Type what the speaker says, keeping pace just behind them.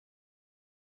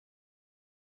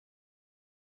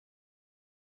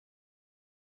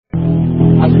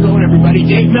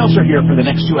everybody. Dave Meltzer here for the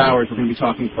next 2 hours. We're going to be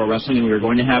talking pro wrestling, and we're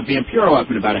going to have VAMPIRO up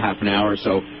in about a half an hour,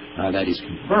 so that is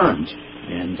confirmed.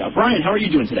 And Bryan, how are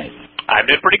you doing today? I'm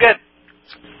doing pretty good.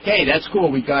 Okay, that's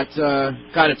cool. We've got a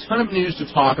ton of news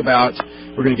to talk about.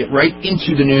 We're going to get right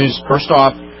into the news. First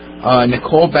off,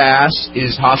 Nicole Bass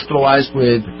is hospitalized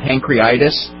with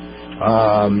pancreatitis,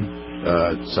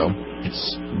 so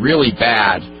it's really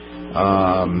bad,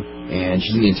 and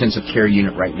she's in the intensive care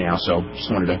unit right now, so just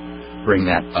wanted to bring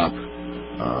that up.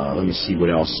 Let me see what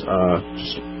else.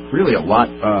 Just really a lot.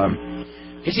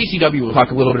 ECW will talk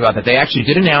a little bit about that. They actually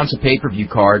did announce a pay-per-view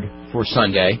card for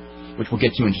Sunday, which we'll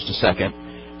get to in just a second.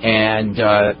 And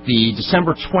the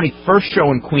December 21st show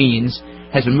in Queens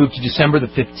has been moved to December the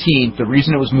 15th. The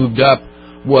reason it was moved up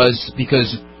was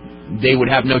because they would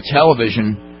have no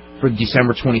television for the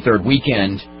December 23rd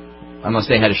weekend unless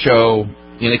they had a show.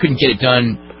 You know, they couldn't get it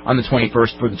done on the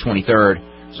 21st for the 23rd.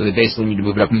 So they basically need to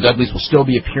move it up, and the Dudleys will still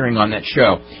be appearing on that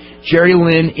show. Jerry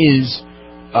Lynn is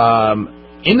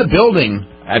in the building,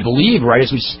 I believe, right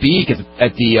as we speak, at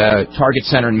the Target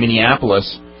Center in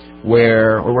Minneapolis,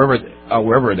 wherever,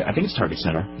 I think it's Target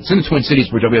Center. It's in the Twin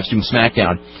Cities where WWF's doing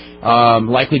SmackDown,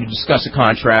 likely to discuss a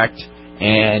contract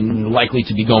and likely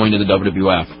to be going to the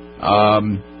WWF.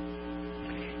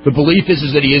 The belief is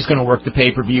that he is going to work the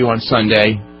pay-per-view on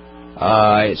Sunday,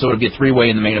 so it'll be a three-way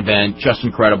in the main event. Just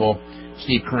Incredible,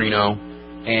 Steve Corino,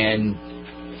 and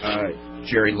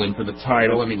Jerry Lynn for the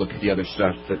title. Let me look at the other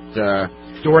stuff.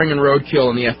 Doring and Roadkill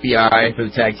and the FBI for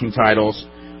the tag team titles.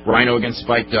 Rhino against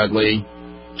Spike Dudley.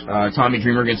 Tommy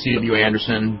Dreamer against C.W.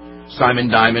 Anderson. Simon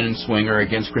Diamond and Swinger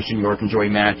against Christian York and Joey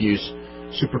Matthews.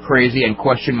 Super Crazy and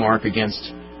Question Mark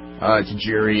against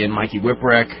Tajiri and Mikey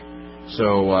Whipwreck.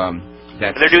 So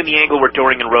that's... They're doing the angle where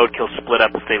Doring and Roadkill split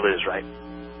up if they lose, right?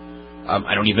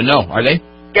 I don't even know. Are they?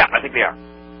 Yeah, I think they are.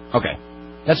 Okay.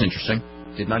 That's interesting.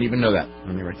 Did not even know that.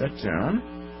 Let me write that down.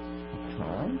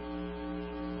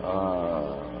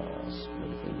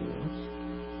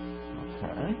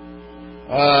 Okay.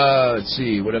 Let's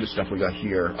see. What other stuff we got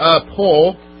here?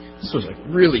 Poll. This was a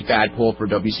really bad poll for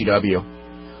WCW.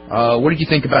 What did you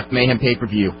think about the Mayhem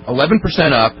pay-per-view?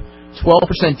 11% up,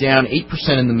 12% down,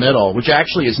 8% in the middle, which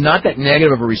actually is not that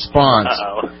negative of a response.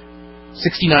 Uh-oh.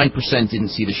 69% didn't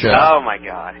see the show. Oh, my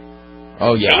God.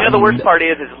 Oh, yeah. And you know, the worst part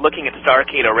is looking at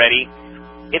Starrcade already,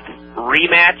 it's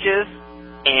rematches,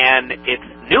 and it's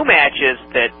new matches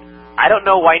that I don't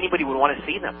know why anybody would want to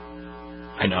see them.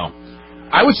 I know.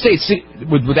 I would say,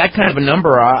 with that kind of a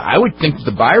number, I would think that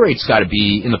the buy rate's got to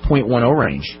be in the .10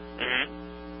 range. Mm-hmm.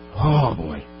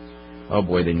 Oh,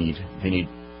 boy, they need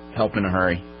help in a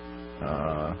hurry.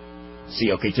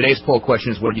 See, okay, today's poll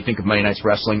question is, what do you think of Monday Night's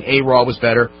Wrestling? A, Raw was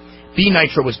better. B,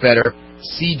 Nitro was better.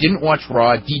 C, didn't watch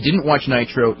Raw. D, didn't watch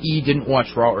Nitro. E, didn't watch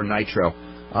Raw or Nitro.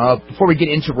 Before we get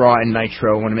into Raw and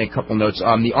Nitro, I want to make a couple notes.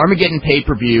 The Armageddon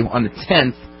pay-per-view on the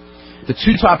 10th, the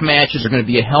two top matches are going to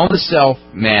be a Hell in a Cell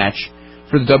match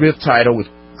for the WWF title with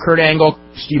Kurt Angle,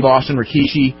 Steve Austin,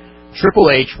 Rikishi,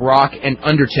 Triple H, Rock, and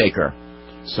Undertaker.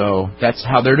 So that's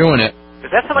how they're doing it.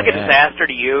 Does that sound like a disaster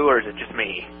to you, or is it just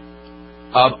me?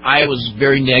 I was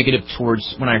very negative towards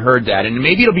when I heard that, and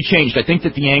maybe it'll be changed. I think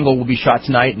that the Angle will be shot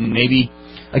tonight, and maybe,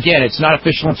 again, it's not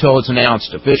official until it's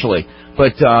announced officially.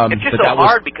 But it's just so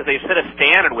hard because they set a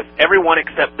standard with everyone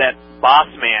except that Boss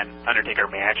Man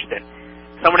Undertaker match that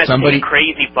someone has to take a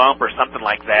crazy bump or something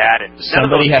like that, and none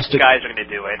of those guys are going to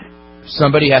do it.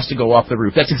 Somebody has to go off the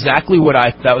roof. That's exactly what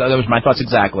that was my thoughts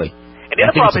exactly. And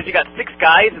the other problem is you got 6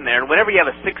 guys in there, and whenever you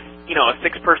have a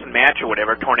six-person match or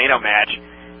whatever, tornado match,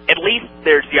 at least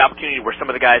there's the opportunity where some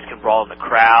of the guys can brawl in the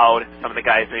crowd, some of the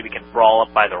guys maybe can brawl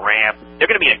up by the ramp. They're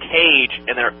going to be in a cage,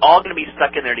 and they're all going to be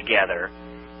stuck in there together.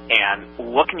 And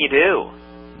what can you do?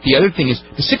 The other thing is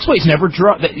the 6-ways never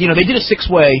draw. You know, they did a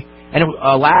 6-way and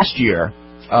last year,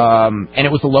 and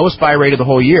it was the lowest buy rate of the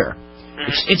whole year.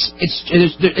 Mm-hmm.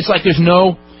 It's like there's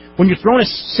no, when you're throwing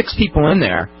 6 people in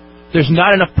there, there's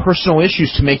not enough personal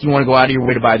issues to make you want to go out of your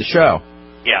way to buy the show.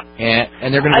 Yeah. And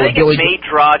they're going to. I think it may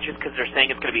draw just because they're saying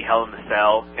it's going to be Hell in the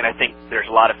Cell, and I think there's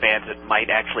a lot of fans that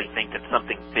might actually think that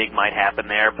something big might happen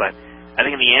there, but I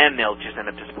think in the end they'll just end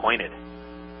up disappointed.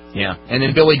 Yeah, and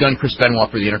then Billy Gunn, Chris Benoit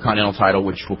for the Intercontinental title,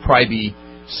 which will probably be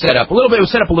set up a little bit. It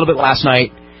was set up a little bit last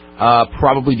night.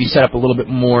 Probably be set up a little bit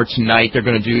more tonight. They're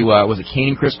going to do was it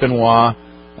Kane and Chris Benoit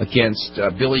against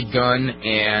Billy Gunn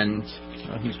and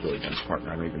who's Billy Gunn's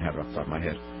partner? I don't even have it off the top of my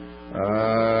head.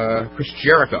 Chris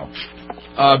Jericho.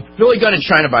 Billy Gunn and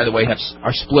China, by the way,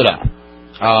 are split up.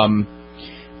 And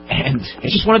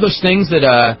it's just one of those things that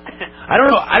I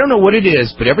don't know what it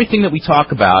is, but everything that we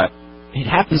talk about, it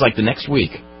happens like the next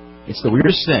week. It's the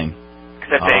weirdest thing.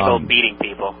 Except Angle beating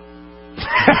people.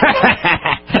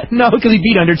 No, because he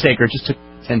beat Undertaker. It just took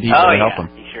 10 people to help him.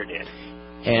 He sure did.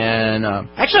 And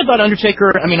actually, I thought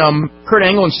Kurt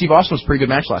Angle and Steve Austin was a pretty good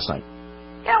match last night.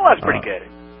 Yeah, it was pretty good.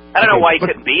 I don't know why he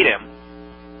couldn't beat him.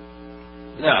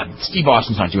 Steve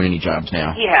Austin's not doing any jobs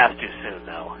now. He has to soon,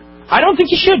 though. I don't think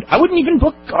he should. I wouldn't even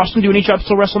book Austin doing any jobs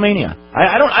till WrestleMania.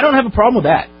 I don't have a problem with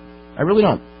that. I really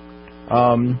don't.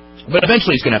 But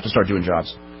eventually he's going to have to start doing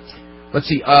jobs. Let's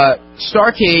see.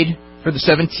 Starrcade for the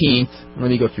 17th. Let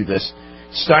me go through this.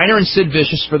 Steiner and Sid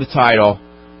Vicious for the title.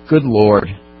 Good Lord.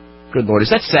 Good Lord. Is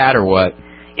that sad or what?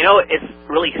 You know, it's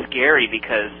really scary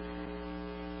because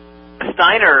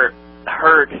Steiner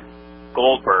hurt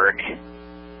Goldberg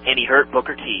and he hurt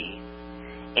Booker T.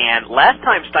 And last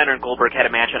time Steiner and Goldberg had a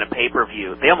match on a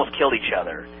pay-per-view, they almost killed each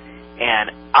other.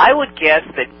 And I would guess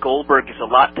that Goldberg is a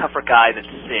lot tougher guy than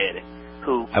Sid,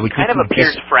 who kind of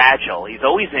appears fragile. He's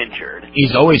always injured.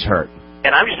 He's always hurt.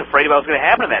 And I'm just afraid about what's going to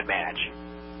happen in that match.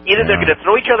 Either they're going to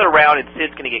throw each other around and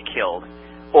Sid's going to get killed,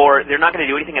 or they're not going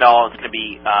to do anything at all, and it's going to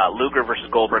be Luger versus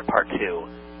Goldberg Part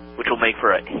 2, which will make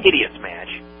for a hideous match.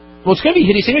 Well, it's going to be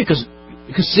hideous anyway,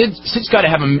 because Sid's got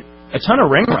to have a ton of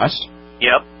ring rust.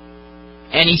 Yep.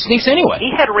 And he stinks anyway. He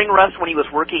had ring rust when he was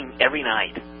working every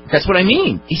night. That's what I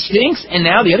mean. He stinks, and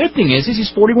now the other thing is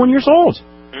he's 41 years old.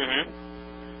 Mm-hmm.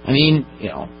 I mean,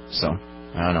 so,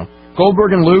 I don't know.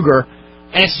 Goldberg and Luger,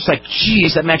 and it's just like,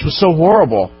 geez, that match was so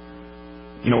horrible.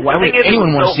 Why would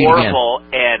anyone want to see it again?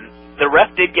 And the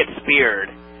ref did get speared,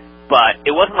 but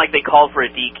it wasn't like they called for a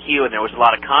DQ and there was a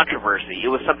lot of controversy. It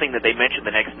was something that they mentioned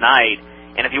the next night,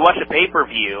 and if you watch the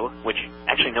pay-per-view, which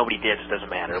actually nobody did, so it doesn't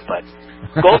matter, but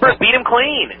Goldberg beat him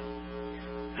clean.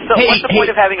 So what's the point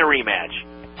of having a rematch?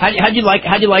 How'd you like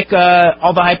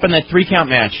all the hype on that 3-count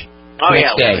match? Oh,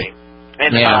 yeah, great.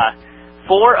 And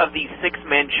 4 of these 6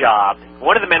 men jobbed.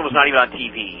 One of the men was not even on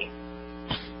TV.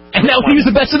 And now he was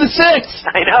the best of the 6.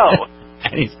 I know.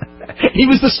 He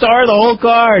was the star of the whole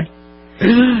card.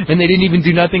 And they didn't even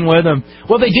do nothing with him.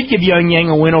 Well, they did give Young Yang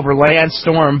a win over Lance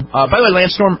Storm. By the way,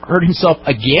 Lance Storm hurt himself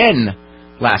again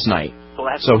last night. Well,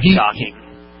 that's shocking.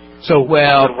 He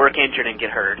would work injured and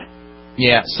get hurt.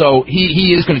 Yeah, so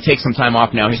he is going to take some time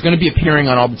off now. He's going to be appearing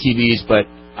on all the TVs, but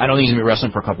I don't think he's going to be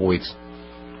wrestling for a couple weeks.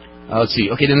 Let's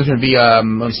see. Okay, then there's going to be,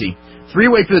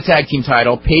 3-way for the tag team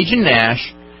title. Paige and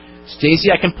Nash,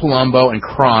 Stasiak and Palumbo, and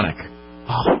Chronic.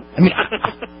 Oh, I mean,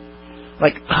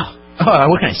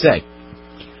 what can I say?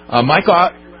 Mike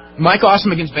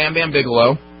Awesome against Bam Bam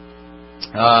Bigelow.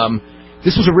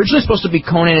 This was originally supposed to be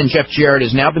Conan and Jeff Jarrett.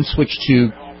 Has now been switched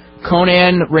to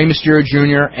Conan, Rey Mysterio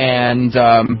Jr., and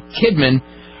Kidman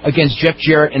against Jeff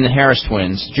Jarrett and the Harris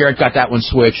Twins. Jarrett got that one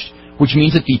switched, which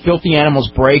means that the Filthy Animals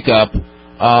breakup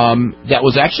that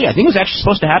was actually, I think it was actually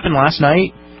supposed to happen last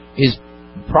night, is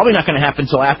probably not going to happen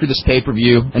until after this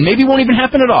pay-per-view, and maybe won't even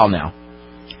happen at all now.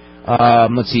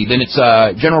 Let's see. Then it's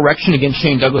General Rection against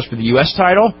Shane Douglas for the U.S.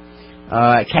 title.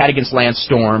 Cat against Lance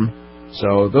Storm.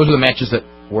 So those are the matches that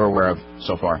we're aware of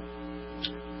so far.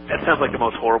 That sounds like the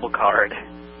most horrible card.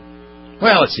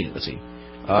 Well, let's see.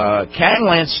 Cat and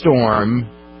Lance Storm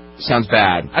sounds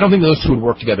bad. I don't think those two would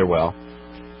work together well.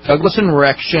 Douglas and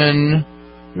Rection,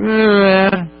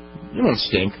 it won't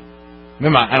stink.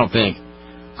 I don't think.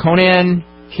 Conan,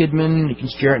 Kidman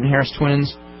against Jarrett and Harris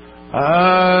Twins.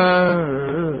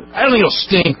 I don't think it'll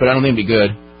stink, but I don't think it'll be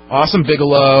good. Awesome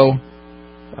Bigelow.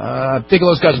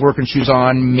 Bigelow's got his working shoes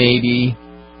on, maybe.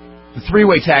 The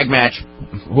 3-way tag match.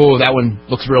 Whoa, that one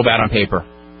looks real bad on paper.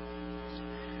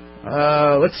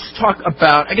 Let's talk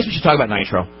about... I guess we should talk about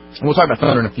Nitro. And we'll talk about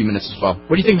Thunder in a few minutes as well.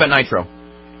 What do you think about Nitro?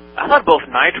 I thought both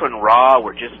Nitro and Raw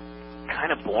were just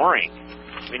kind of boring.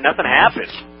 I mean, nothing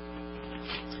happened.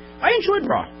 I enjoyed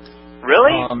Raw.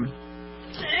 Really?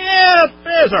 Yeah,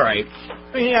 it was all right.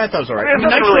 I thought it was all right. There's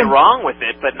nothing really wrong with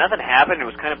it, but nothing happened. It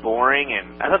was kind of boring,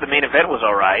 and I thought the main event was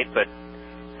all right, but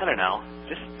I don't know.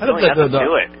 Just really nothing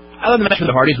to it. I thought the match with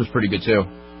the Hardys was pretty good, too.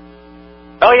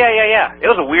 Oh, yeah. It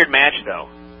was a weird match, though.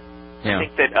 Yeah. I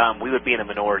think that we would be in a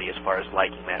minority as far as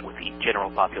liking that with the general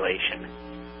population.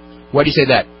 Why do you say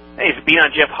that? Hey, he's beat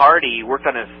on Jeff Hardy. He worked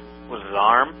on his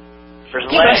arm? Or his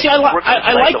leg? See, I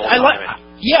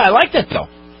like that, though.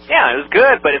 Yeah, it was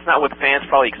good, but it's not what the fans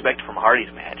probably expected from Hardy's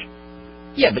match.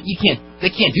 Yeah, but they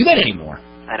can't do that anymore.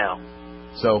 I know.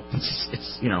 So, it's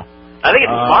I think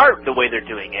it's smart the way they're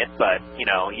doing it, but,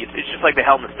 it's just like the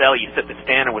Hell in the Cell. You sit the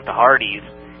standard with the Hardys,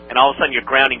 and all of a sudden you're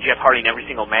grounding Jeff Hardy in every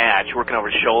single match, working over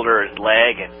his shoulder or his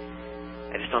leg, and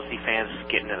I just don't see fans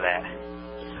getting to that.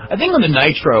 I think on the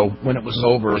Nitro, when it was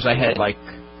over, I had,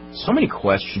 so many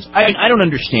questions. I don't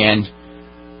understand.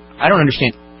 I don't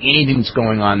understand anything that's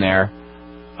going on there.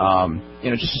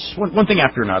 Just one thing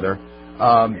after another.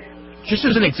 just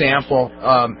as an example,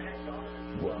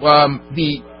 well,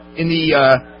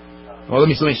 let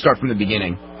me start from the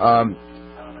beginning.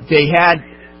 They had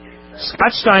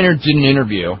Scott Steiner did an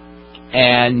interview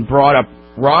and brought up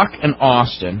Rock and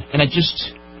Austin, and it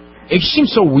just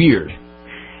seems so weird.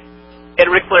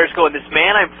 And Ric Flair's going, this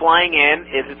man I'm flying in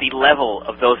is at the level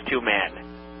of those two men.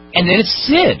 And then it's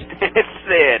Sid. It's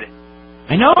Sid.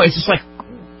 I know, it's just like,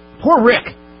 poor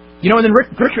Rick. You know, and then Rick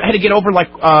had to get over,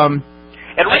 like, And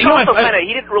Rick also kind of,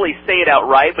 he didn't really say it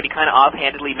outright, but he kind of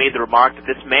offhandedly made the remark that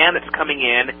this man that's coming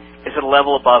in is at a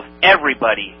level above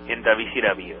everybody in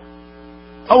WCW.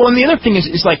 Oh, and the other thing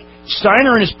is like,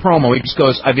 Steiner in his promo, he just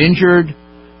goes, I've injured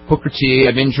Booker T,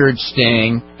 I've injured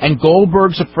Sting, and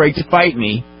Goldberg's afraid to fight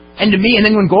me. And to me, and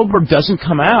then when Goldberg doesn't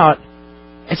come out,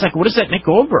 it's like, what does that make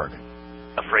Goldberg?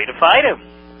 Afraid to fight him.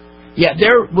 Yeah,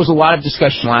 there was a lot of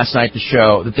discussion last night at the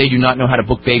show that they do not know how to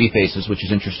book baby faces, which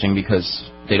is interesting because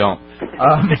they don't.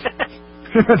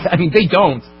 I mean, they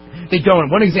don't. They don't.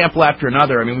 One example after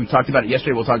another. I mean, we talked about it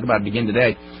yesterday. We'll talk about it again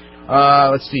today.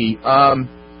 Let's see.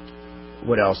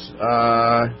 What else?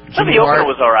 The opener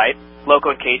was all right. Loco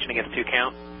and Cajun against 2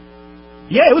 Count.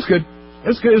 Yeah, it was good. It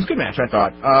was good. It was a good match, I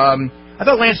thought. I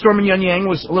thought Lance Storm and Yun Yang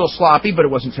was a little sloppy, but it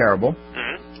wasn't terrible.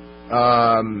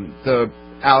 Mm-hmm. The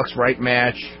Alex Wright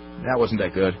match, that wasn't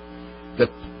that good. The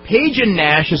Page and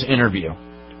Nash's interview.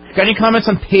 Got any comments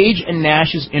on Page and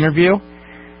Nash's interview?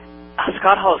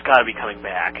 Scott Hall's got to be coming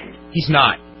back. He's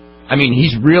not. I mean,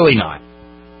 he's really not.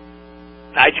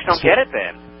 I just don't get it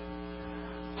then.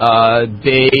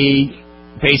 They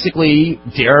basically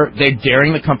they're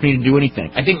daring the company to do anything.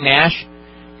 I think Nash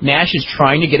is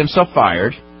trying to get himself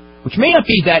fired, which may not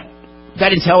be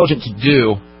that intelligent to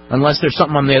do unless there's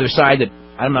something on the other side that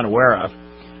I'm not aware of.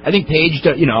 I think Page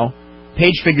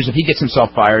figures if he gets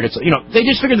himself fired, it's they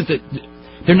just figure that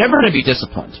they're never going to be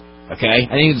disciplined. Okay,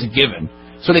 I think it's a given.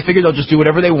 So they figure they'll just do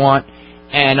whatever they want.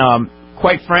 And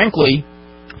quite frankly,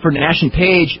 for Nash and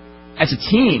Page as a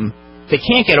team, they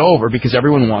can't get over because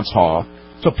everyone wants Hall.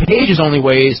 So Page's only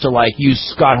way is to use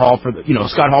Scott Hall for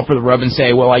the rub and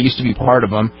say, well, I used to be part of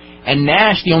him. And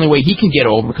Nash, the only way he can get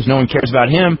over because no one cares about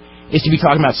him is to be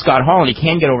talking about Scott Hall, and he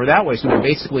can get over that way. So they're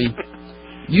basically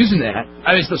using that.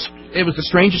 I mean, it was the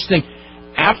strangest thing.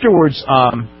 Afterwards,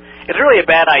 it's really a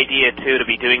bad idea too to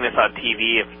be doing this on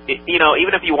TV.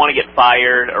 Even if you want to get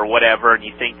fired or whatever, and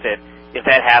you think that if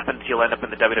that happens, you'll end up in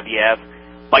the WWF.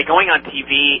 By going on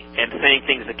TV and saying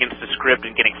things against the script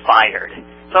and getting fired,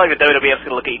 it's not like the WWF's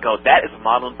going to look at you and go, that is a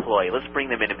model employee. Let's bring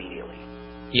them in immediately.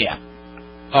 Yeah.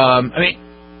 I mean,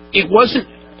 it wasn't,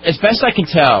 as best I can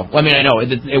tell, I mean, I know,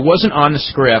 it wasn't on the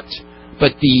script,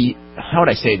 but how would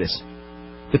I say this?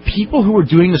 The people who were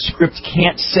doing the script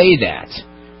can't say that.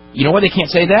 You know why they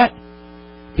can't say that?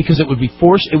 Because it would be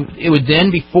forced, it would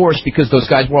then be forced because those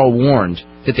guys were all warned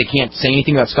that they can't say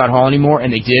anything about Scott Hall anymore,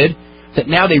 and they did. That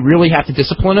now they really have to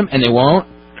discipline him, and they won't.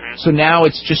 So now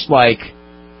it's just like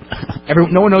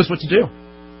no one knows what to do.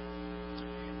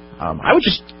 I would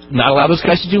just not allow those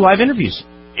guys to do live interviews.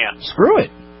 Yeah. Screw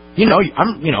it.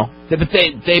 But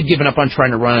they've given up on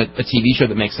trying to run a TV show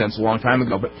that makes sense a long time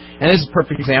ago. And this is a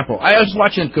perfect example. I was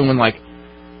watching it going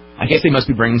I guess they must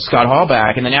be bringing Scott Hall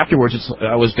back. And then afterwards,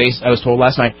 I was told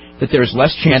last night that there's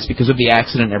less chance because of the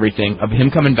accident and everything of him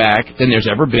coming back than there's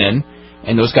ever been.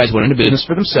 And those guys went into business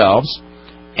for themselves.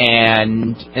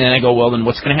 And then I go, well, then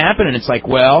what's going to happen? And it's like,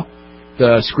 well,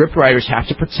 the script writers have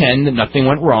to pretend that nothing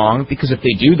went wrong, because if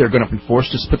they do, they're going to be forced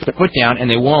to put their foot down, and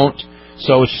they won't,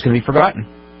 so it's just going to be forgotten.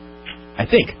 I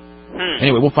think.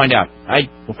 Anyway, we'll find out.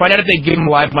 We'll find out if they give him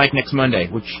a live mic next Monday,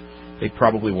 which they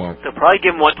probably won't. They'll probably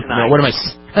give him one tonight. No, what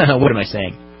am I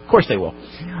saying? Of course they will.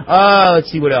 Let's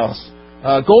see what else.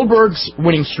 Goldberg's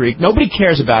winning streak. Nobody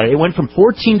cares about it. It went from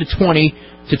 14 to 20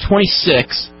 to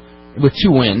 26 with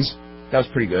 2 wins. That was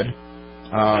pretty good.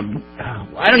 I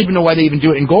don't even know why they even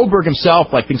do it. And Goldberg himself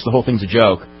thinks the whole thing's a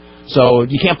joke. So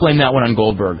you can't blame that one on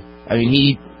Goldberg. I mean,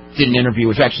 he did an interview,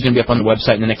 which actually is going to be up on the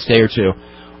website in the next day or two,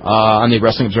 on the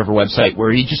Wrestling Observer website,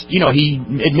 where he just, he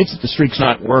admits that the streak's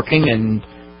not working and,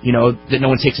 that no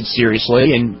one takes it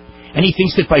seriously. And he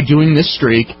thinks that by doing this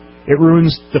streak, it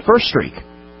ruins the first streak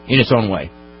in its own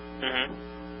way. Mm-hmm.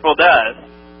 Well, it does.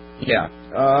 Yeah.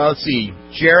 Let's see.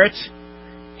 Jarrett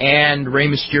and Rey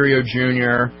Mysterio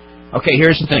Jr. Okay,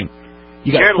 here's the thing.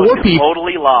 You got Jarrett 4 people.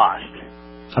 Totally lost.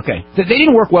 Okay, they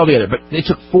didn't work well together, but they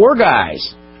took 4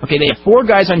 guys. Okay, they have 4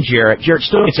 guys on Jarrett. Jarrett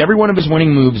still gets every one of his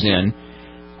winning moves in.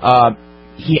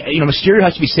 Mysterio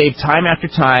has to be saved time after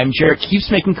time. Jarrett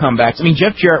keeps making comebacks. I mean,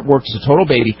 Jeff Jarrett works as a total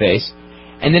babyface.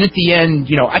 And then at the end,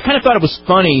 I kind of thought it was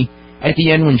funny at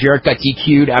the end when Jarrett got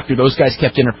DQ'd after those guys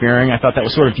kept interfering. I thought that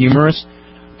was sort of humorous.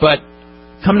 But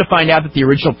come to find out that the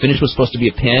original finish was supposed to be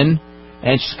a pin,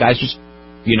 and it's just, guys just,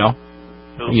 you know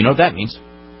what that means.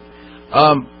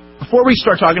 Before we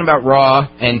start talking about Raw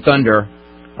and Thunder,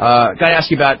 got to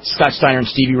ask you about Scott Steiner and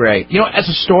Stevie Ray. You know, as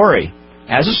a story,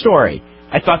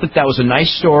 I thought that was a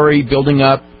nice story, building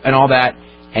up and all that,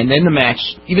 and then the match,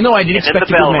 even though I did expect a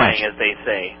good match. And then the bell rang, as they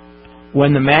say.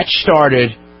 When the match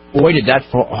started, boy, did that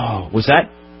fall. Oh, was that?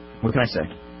 What can I say?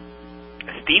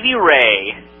 Stevie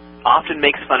Ray often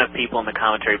makes fun of people in the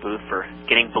commentary booth for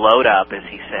getting blowed up, as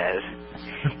he says.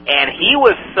 And he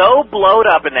was so blowed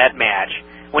up in that match,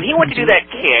 when he went to do that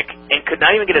kick and could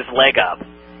not even get his leg up,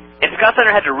 and Scott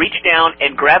Steiner had to reach down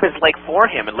and grab his leg for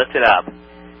him and lift it up,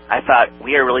 I thought,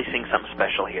 we are really seeing something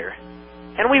special here.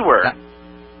 And we were.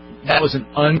 That was an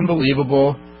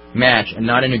unbelievable match, and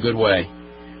not in a good way.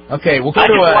 Okay, we'll go I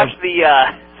to... just watched the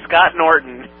Scott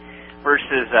Norton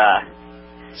versus...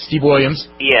 Steve Williams.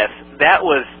 Yes, that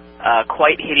was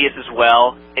quite hideous as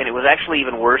well, and it was actually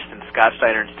even worse than Scott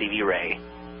Steiner and Stevie Ray.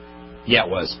 Yeah, it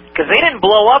was. Because they didn't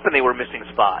blow up and they were missing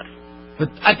spots. But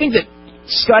I think that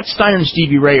Scott Steiner and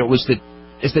Stevie Ray, is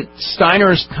that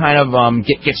Steiner's kind of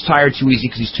gets tired too easy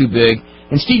because he's too big,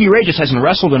 and Stevie Ray just hasn't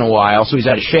wrestled in a while, so he's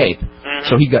out of shape. Mm-hmm.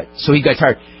 So he got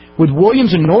tired. With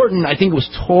Williams and Norton, I think it was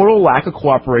total lack of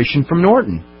cooperation from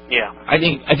Norton. Yeah. I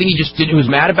think he just he was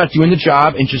mad about doing the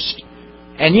job and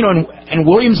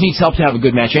Williams needs help to have a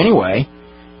good match anyway,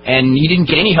 and he didn't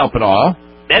get any help at all.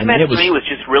 That match to me was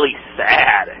just really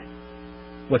sad.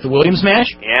 What, the Williams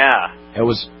match? Yeah. It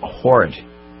was horrid.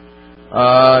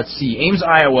 Let's see, Ames,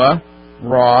 Iowa,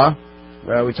 Raw.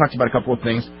 We talked about a couple of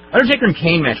things. Undertaker and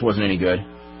Kane match wasn't any good.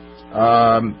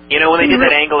 When they did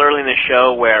that angle early in the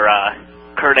show where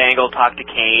Kurt Angle talked to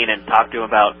Kane and talked to him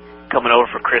about coming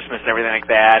over for Christmas and everything like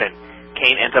that, and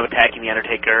Kane ends up attacking The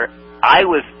Undertaker, I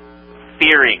was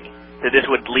fearing that this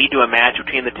would lead to a match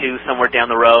between the two somewhere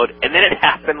down the road, and then it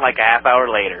happened like a half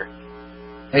hour later.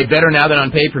 Hey, better now than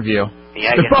on pay-per-view.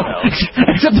 Yeah, I guess so.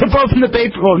 Except they're both in the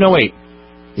pay-per-view. Oh, no, wait.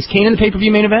 Is Kane in the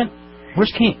pay-per-view main event?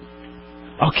 Where's Kane?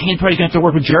 Oh, Kane probably going to have to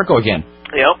work with Jericho again.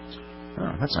 Yep.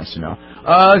 Oh, that's nice to know.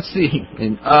 Let's see.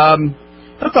 I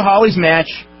thought the Hollies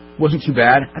match wasn't too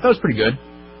bad. I thought it was pretty good.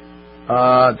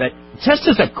 That Test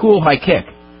does that cool high kick.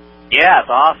 Yeah, it's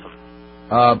awesome.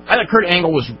 I thought Kurt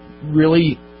Angle was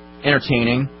really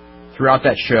entertaining throughout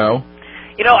that show.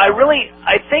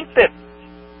 I think that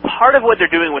part of what they're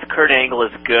doing with Kurt Angle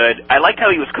is good. I liked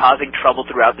how he was causing trouble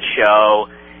throughout the show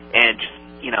and just,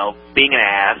 being an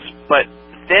ass. But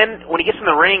then when he gets in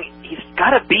the ring, he's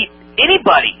got to beat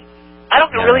anybody. I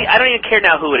don't even care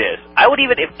now who it is. I would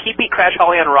even, if he beat Crash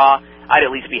Holly on Raw, I'd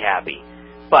at least be happy.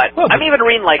 But I'm even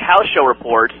reading house show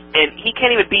reports, and he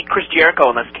can't even beat Chris Jericho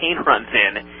unless Kane runs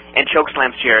in and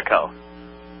chokeslams Jericho.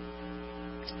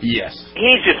 Yes. He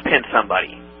needs to just pin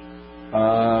somebody.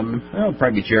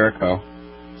 Probably Jericho.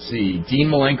 Let's see, Dean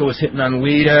Malenko was hitting on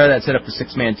Lita. That set up the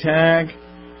six-man tag.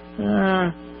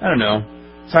 I don't know.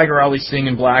 Tiger Ali Singh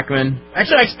and Blackman.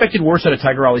 Actually, I expected worse out of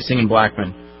Tiger Ali Singh and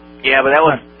Blackman. Yeah, but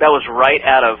that was right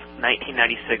out of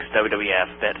 1996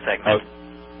 WWF, that segment.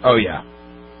 Oh yeah.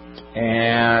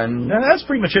 And that's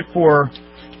pretty much it for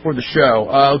the show.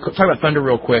 Talk about Thunder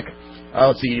real quick.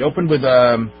 Let's see. It opened with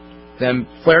them.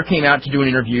 Flair came out to do an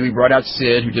interview. He brought out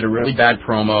Sid, who did a really bad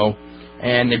promo,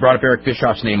 and they brought up Eric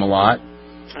Bischoff's name a lot.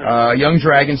 Young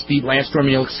Dragons beat Lance Storm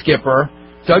and Elix Skipper.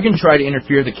 Duggan tried to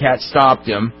interfere. The Cat stopped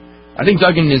him. I think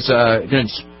Duggan is going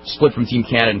to split from Team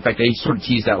Canada. In fact, they sort of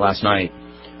teased that last night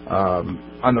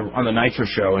on the Nitro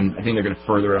show, and I think they're going to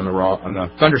further it on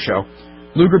the Thunder show.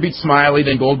 Luger beat Smiley.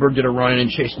 Then Goldberg did a run and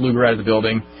chased Luger out of the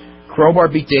building. Crowbar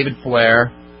beat David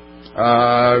Flair.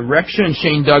 Reksha and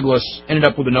Shane Douglas ended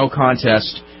up with a no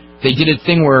contest. They did a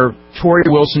thing where Tori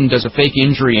Wilson does a fake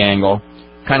injury angle,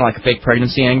 kind of like a fake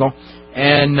pregnancy angle,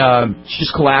 and she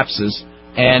just collapses,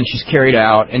 and she's carried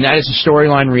out. And that is a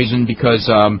storyline reason because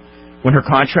when her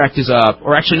contract is up,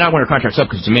 or actually not when her contract's up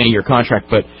because it's a many-year contract,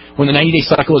 but when the 90-day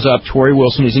cycle is up, Tori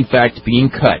Wilson is in fact being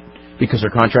cut because her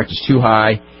contract is too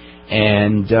high,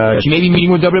 and she may be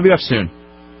meeting with WWF soon.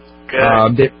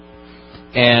 Good.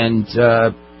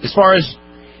 As far as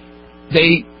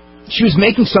she was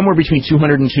making somewhere between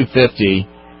 200 and 250.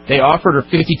 They offered her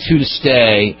 52 to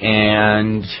stay,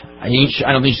 and I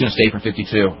don't think she's going to stay for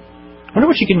 52. I wonder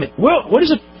what she can make. Well, what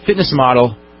does a fitness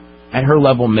model at her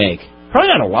level make? Probably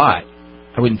not a lot,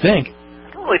 I wouldn't think.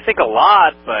 I don't really think a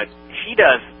lot, but she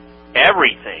does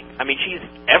everything. I mean, she's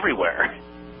everywhere.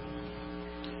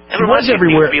 She was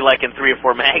everywhere. Seems to be like in 3 or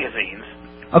 4 magazines.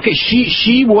 Okay,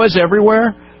 she was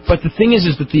everywhere, but the thing is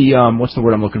that the what's the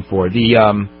word I'm looking for? The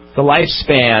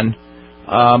lifespan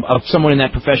of someone in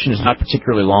that profession is not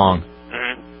particularly long.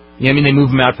 Mm-hmm. Yeah, I mean, they move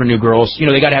them out for new girls. You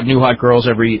know, they got to have new hot girls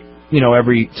every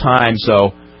time.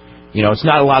 So, you know, it's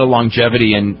not a lot of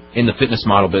longevity in the fitness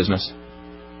model business.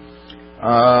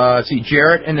 Let's see.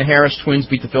 Jarrett and the Harris twins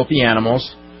beat the Filthy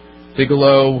Animals.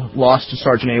 Bigelow lost to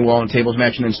Sergeant AWOL in a tables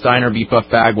match, and then Steiner beat Buff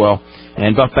Bagwell.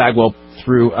 And Buff Bagwell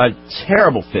threw a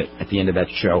terrible fit at the end of that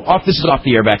show. This is off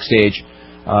the air backstage,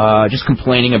 just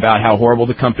complaining about how horrible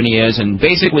the company is, and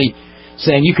basically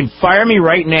saying, you can fire me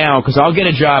right now because I'll get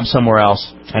a job somewhere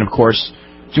else. And, of course,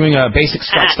 doing a basic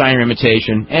Scott Steiner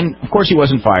imitation. And, of course, he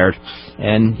wasn't fired.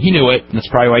 And he knew it, and that's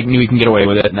probably why he knew he can get away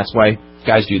with it, and that's why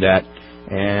guys do that.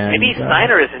 And maybe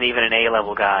Steiner isn't even an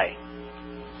A-level guy.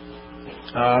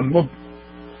 Well,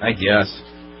 I guess.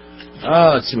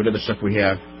 Let's see what other stuff we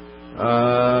have.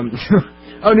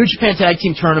 New Japan Tag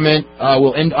Team Tournament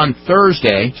will end on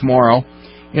Thursday, tomorrow,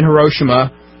 in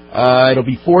Hiroshima. It'll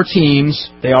be 4 teams.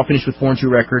 They all finished with 4-2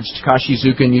 records. Takashi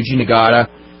Iizuka and Yuji Nagata.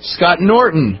 Scott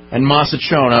Norton and Masa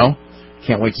Chono.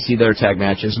 Can't wait to see their tag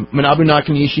matches. Manabu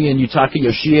Nakanishi and Yutaka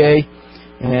Yoshie.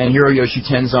 And Hiroyoshi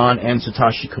Tenzan and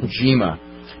Satoshi Kojima.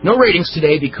 No ratings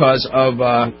today because of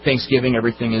Thanksgiving.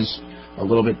 Everything is a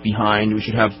little bit behind. We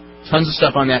should have tons of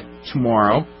stuff on that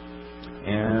tomorrow.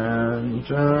 And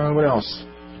what else?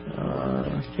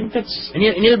 I think that's any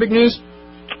other big news?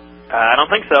 I don't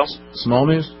think so. Small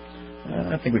news?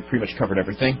 I think we've pretty much covered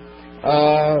everything.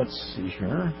 Let's see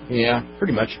here. Yeah,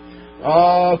 pretty much.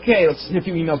 Okay, let's hit a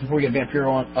few emails before we get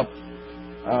Vampiro up.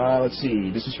 Let's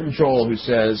see. This is from Joel,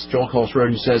 Joel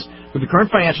Colesroad, who says, with the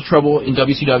current financial trouble in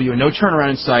WCW and no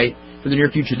turnaround in sight for the near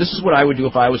future, this is what I would do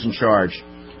if I was in charge.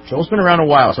 Joel's been around a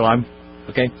while, so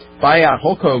buy out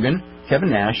Hulk Hogan, Kevin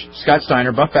Nash, Scott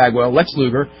Steiner, Buff Bagwell, Lex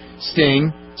Luger,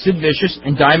 Sting, Sid Vicious,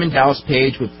 and Diamond Dallas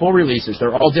Page with full releases.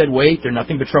 They're all dead weight. They're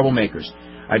nothing but troublemakers.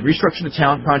 I'd restructure the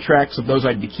talent contracts of those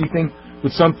I'd be keeping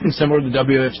with something similar to the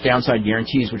WWF's downside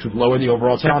guarantees, which would lower the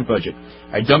overall talent budget.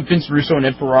 I'd dump Vince Russo and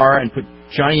Ed Ferrara and put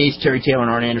Johnny Ace, Terry Taylor,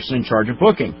 and Arn Anderson in charge of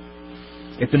booking.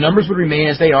 If the numbers would remain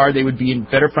as they are, they would be in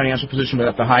better financial position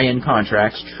without the high-end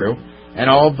contracts, true, and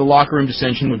all of the locker room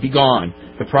dissension would be gone.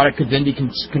 The product could then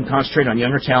can concentrate on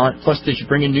younger talent, plus they should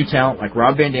bring in new talent like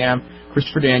Rob Van Dam,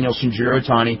 Christopher Daniels, Shinjiro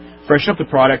Otani, freshen up the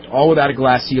product, all without a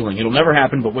glass ceiling. It'll never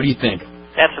happen, but what do you think?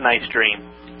 That's a nice dream.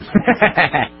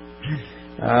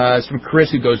 It's from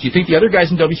Chris, who goes, do you think the other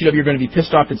guys in WCW are going to be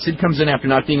pissed off that Sid comes in after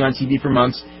not being on TV for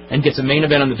months and gets a main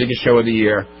event on the biggest show of the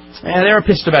year? They were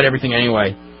pissed about everything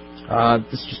anyway.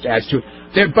 This just adds to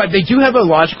it. But they do have a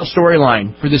logical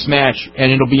storyline for this match,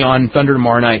 and it'll be on Thunder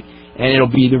tomorrow night, and it'll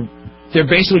be they're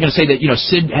basically going to say that,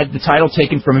 Sid had the title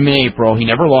taken from him in April. He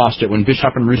never lost it when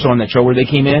Bischoff and Russo on that show where they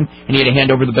came in, and he had to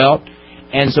hand over the belt.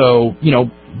 And so,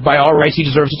 by all rights, he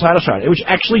deserves a title shot, which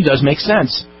actually does make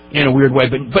sense in a weird way,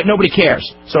 but nobody cares.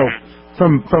 So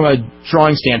from a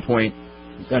drawing standpoint,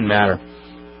 it doesn't matter.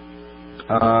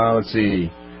 Let's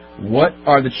see. What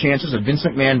are the chances of Vince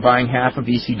McMahon buying half of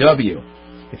ECW?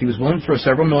 If he was willing to throw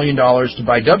several $1 million to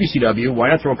buy WCW, why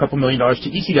not throw a couple $1 million to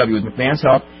ECW? With McMahon's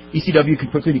help, ECW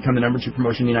could quickly become the #2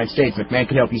 promotion in the United States. McMahon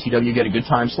could help ECW get a good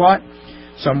time slot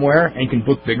somewhere and can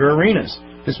book bigger arenas.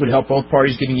 This would help both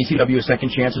parties, giving ECW a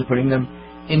second chance of putting them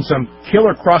in some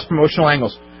killer cross-promotional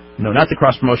angles. No, not the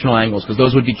cross-promotional angles, because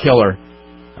those would be killer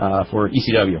for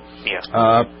ECW.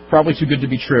 Yeah. Probably too good to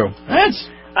be true.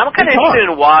 I'm kind of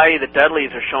interested in why the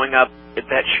Dudleys are showing up at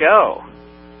that show.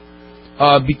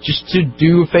 Just to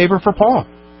do a favor for Paul.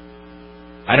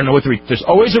 I don't know what there's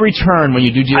always a return when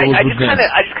you do deals with Vince.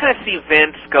 I just kind of see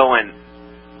Vince going,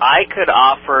 I could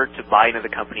offer to buy into the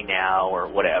company now or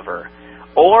whatever,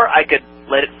 or I could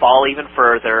let it fall even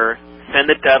further, send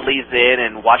the Dudleys in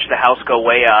and watch the house go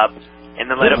way up, and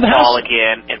then let it fall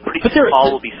again, and pretty soon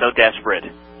Paul will be so desperate.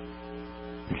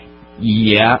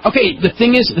 Yeah. Okay, the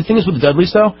thing is with the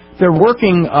Dudleys, though, they're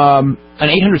working an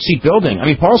 800-seat building. I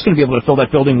mean, Paul's going to be able to fill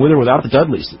that building with or without the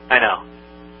Dudleys. I know.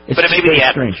 But it may be the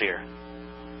atmosphere.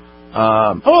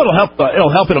 It'll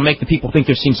help. It'll make the people think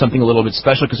they're seeing something a little bit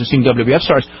special because they're seeing WWF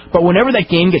stars. But whenever that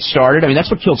game gets started, I mean, that's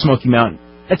what killed Smoky Mountain.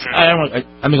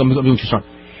 I'm doing too strong.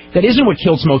 That isn't what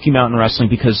killed Smoky Mountain Wrestling,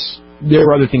 because there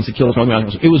were other things that killed Smoky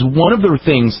Mountain Wrestling. It was one of the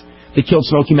things that killed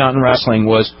Smoky Mountain Wrestling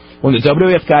was when the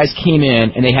WWF guys came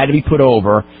in and they had to be put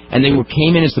over, and they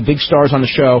came in as the big stars on the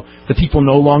show. The people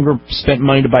no longer spent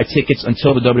money to buy tickets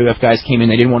until the WWF guys came in.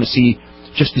 They didn't want to see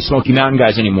just the Smoky Mountain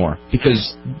guys anymore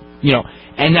because,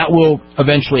 and that will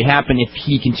eventually happen if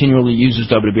he continually uses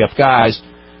WWF guys.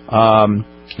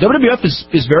 WWF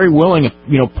is very willing if,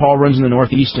 Paul runs in the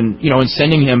Northeast and, and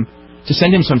send him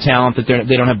some talent that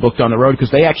they don't have booked on the road,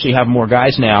 because they actually have more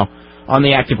guys now on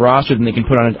the active roster than they can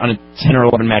put on a 10 or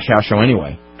 11 match house show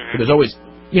anyway. But there's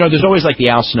always like the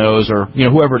Al Snows or,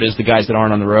 whoever it is, the guys that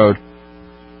aren't on the road.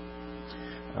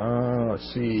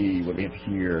 Let's see what we have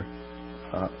here.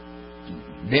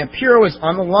 Vampiro is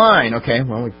on the line. Okay,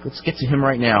 well, let's get to him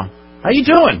right now. How you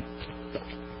doing?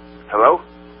 Hello?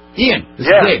 Ian, this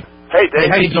is Dave. Hey, Dave. Hey,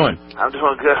 how you doing? I'm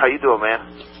doing good. How you doing, man?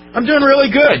 I'm doing really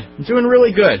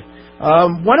good.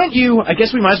 Why don't you, I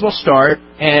guess we might as well start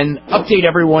and update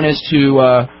everyone as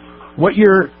to what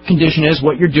your condition is,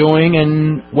 what you're doing,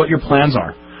 and what your plans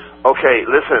are. Okay,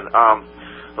 listen, I'm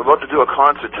about to do a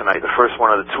concert tonight, the first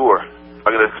one of the tour. I'm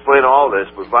going to explain all this,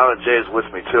 but Violent J is with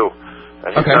me, too.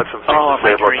 And he's got some things to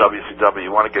say about WCW.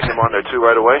 You want to get him on there, too,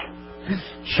 right away?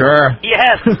 Sure.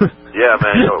 Yes. Yeah,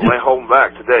 man, we ain't holding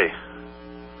back today.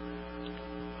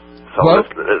 So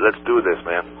let's do this,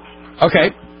 man.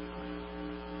 Okay.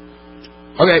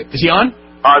 Okay, is he on?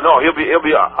 No, he'll be.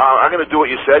 I'm gonna do what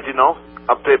you said.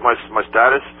 Update my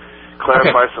status,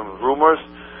 clarify some rumors.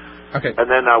 Okay. And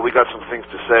then we got some things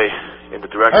to say in the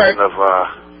direction of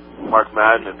Mark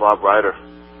Madden and Bob Ryder.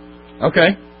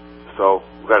 Okay. So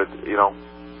we got to,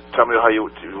 tell me how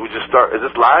we just start. Is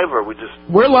this live or we just?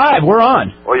 We're live. We're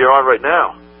on. Oh, you're on right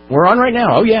now. We're on right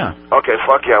now. Oh yeah. Okay,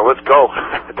 fuck yeah, let's go.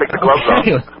 Take the gloves off.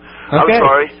 Okay. I'm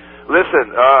sorry.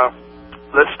 Listen,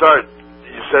 let's start.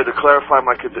 You said to clarify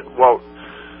my condition. Well,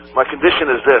 my condition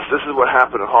is this. This is what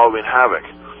happened at Halloween Havoc.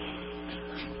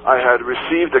 I had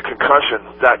received a concussion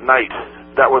that night.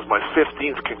 That was my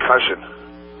 15th concussion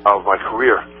of my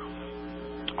career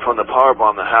from the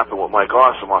powerbomb that happened with Mike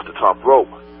Awesome off the top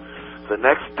rope. The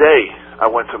next day, I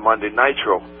went to Monday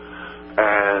Nitro,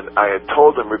 and I had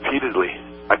told them repeatedly,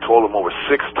 I told them over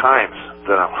 6 times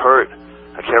that I'm hurt.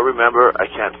 I can't remember, I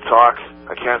can't talk,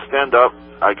 I can't stand up,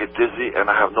 I get dizzy, and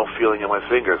I have no feeling in my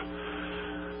fingers.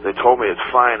 They told me it's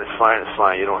fine,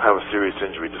 you don't have a serious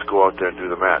injury, just go out there and do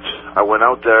the match. I went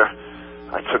out there,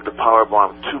 I took the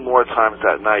powerbomb 2 more times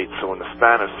that night, so in the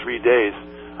span of 3 days,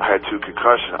 I had 2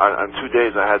 concussions. On 2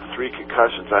 days, I had 3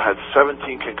 concussions. I had 17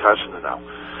 concussions now.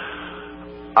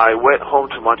 I went home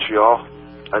to Montreal.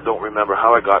 I don't remember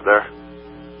how I got there.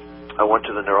 I went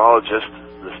to the neurologist,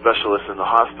 the specialist in the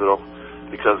hospital,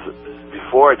 because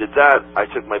before I did that, I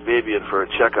took my baby in for a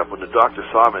checkup. When the doctor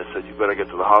saw me and said, you better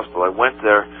get to the hospital, I went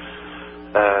there,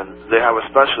 and they have a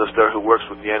specialist there who works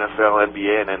with the NFL,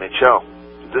 NBA, and NHL.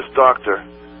 This doctor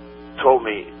told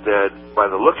me that by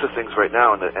the looks of things right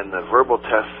now and the verbal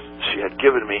tests she had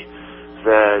given me,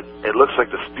 that it looks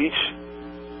like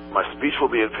my speech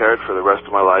will be impaired for the rest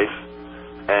of my life,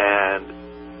 and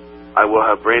I will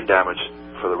have brain damage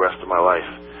for the rest of my life.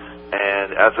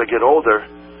 And as I get older,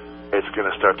 it's going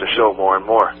to start to show more and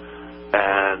more.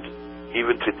 And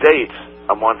even to date,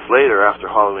 a month later after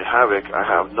Halloween Havoc, I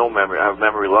have no memory. I have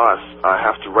memory loss. I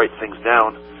have to write things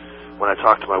down. When I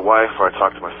talk to my wife or I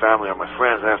talk to my family or my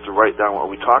friends, I have to write down what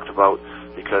we talked about,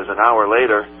 because an hour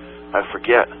later, I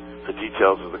forget the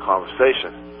details of the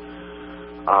conversation.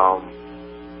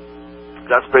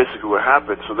 That's basically what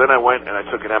happened. So then I went and I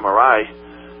took an MRI,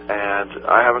 and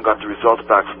I haven't got the results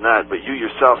back from that. But you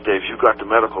yourself, Dave, you got the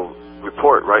medical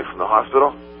report, right, from the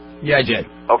hospital? Yeah, I did.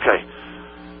 Okay.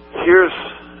 Here's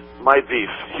my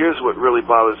beef. Here's what really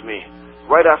bothers me.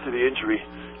 Right after the injury,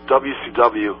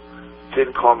 WCW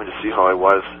didn't call me to see how I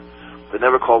was. They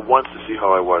never called once to see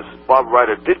how I was. Bob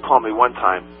Ryder did call me one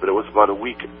time, but it was about a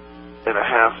week and a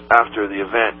half after the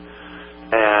event,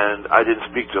 and I didn't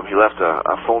speak to him. He left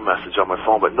a phone message on my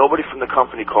phone, but nobody from the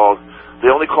company called. They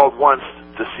only called once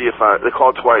to see if they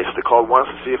called twice. They called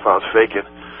once to see if I was faking,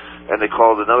 and they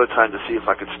called another time to see if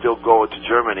I could still go to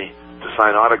Germany to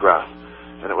sign autographs.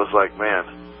 And it was like, man,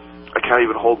 I can't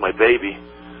even hold my baby,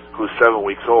 who's 7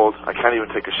 weeks old. I can't even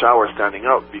take a shower standing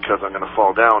up because I'm going to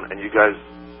fall down, and you guys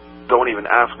don't even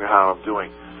ask me how I'm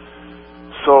doing.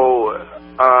 So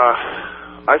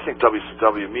I think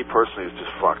WCW, me personally, is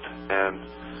just fucked. And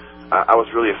I was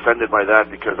really offended by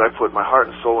that, because I put my heart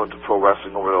and soul into pro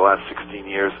wrestling over the last 16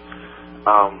 years.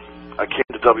 I came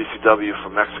to WCW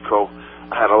from Mexico.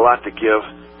 I had a lot to give.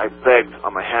 I begged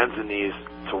on my hands and knees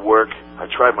to work. I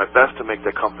tried my best to make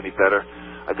that company better.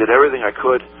 I did everything I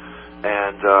could,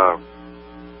 and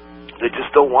they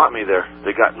just don't want me there.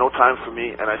 They got no time for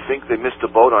me, and I think they missed the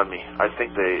boat on me. I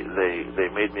think they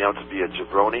made me out to be a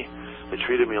jabroni. They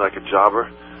treated me like a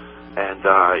jobber. And,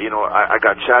 I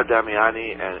got Chad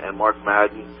Damiani and Mark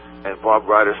Madden and Bob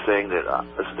Ryder saying that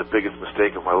this is the biggest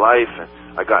mistake of my life, and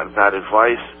I got bad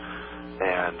advice,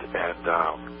 and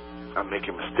I'm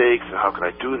making mistakes, and how can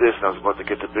I do this, and I was about to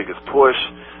get the biggest push.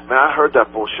 Man, I heard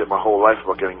that bullshit my whole life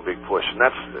about getting a big push, and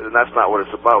that's not what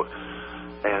it's about.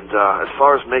 And as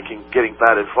far as getting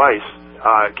bad advice,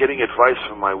 getting advice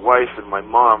from my wife and my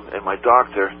mom and my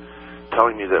doctor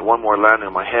telling me that one more landing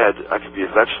on my head, I could be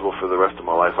a vegetable for the rest of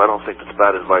my life, I don't think that's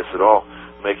bad advice at all,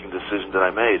 making the decision that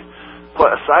I made.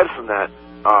 But aside from that,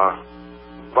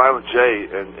 Violent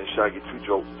J and Shaggy 2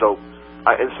 Dope,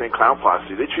 Insane Clown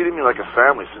Posse, they treated me like a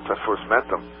family since I first met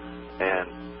them,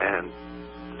 and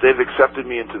they've accepted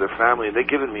me into their family, and they've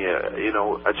given me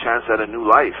a chance at a new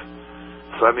life.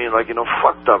 So I mean, like,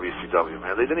 fuck WCW,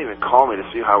 man. They didn't even call me to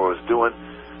see how I was doing,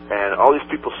 and all these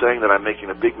people saying that I'm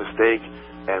making a big mistake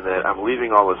and that I'm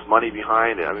leaving all this money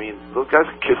behind. I mean, those guys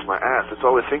can kiss my ass. That's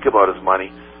all they think about is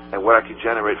money and what I can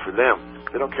generate for them.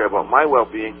 They don't care about my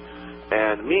well-being.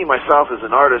 And me, myself, as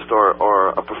an artist or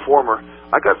a performer,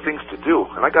 I got things to do,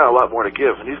 and I got a lot more to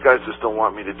give, and these guys just don't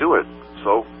want me to do it.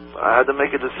 So I had to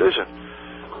make a decision,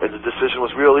 and the decision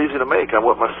was real easy to make. I'm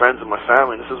with my friends and my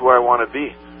family, and this is where I want to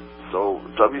be. So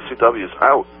WCW is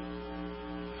out.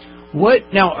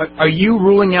 What now? Are you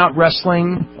ruling out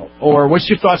wrestling, or what's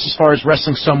your thoughts as far as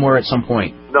wrestling somewhere at some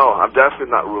point? No, I'm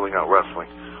definitely not ruling out wrestling.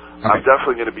 Okay. I'm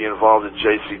definitely going to be involved in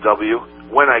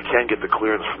JCW when I can get the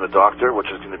clearance from the doctor, which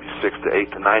is going to be 6 to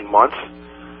 8 to 9 months,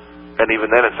 and even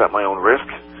then it's at my own risk.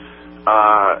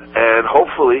 And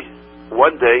hopefully,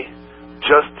 one day,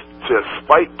 just to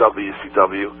spite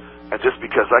WCW, and just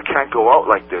because I can't go out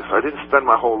like this, I didn't spend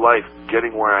my whole life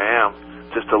getting where I am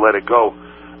just to let it go.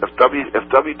 If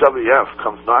WWF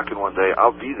comes knocking one day,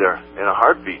 I'll be there in a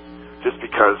heartbeat, just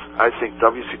because I think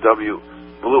WCW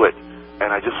blew it,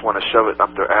 and I just want to shove it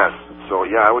up their ass. So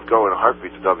yeah, I would go in a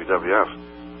heartbeat to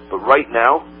WWF. But right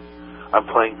now, I'm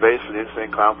playing bass for the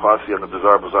Insane Clown Posse on the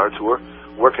Bizarre Bazaar tour,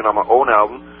 working on my own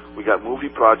album. We got movie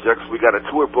projects. We got a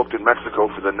tour booked in Mexico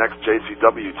for the next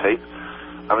JCW tape.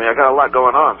 I mean, I got a lot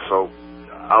going on, so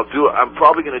I'm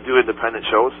probably going to do independent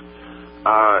shows,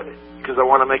 because I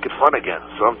want to make it fun again.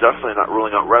 So I'm definitely not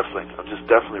ruling out wrestling. I'm just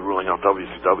definitely ruling out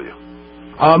WCW.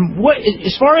 What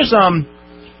as far as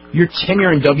your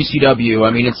tenure in WCW?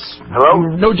 I mean, it's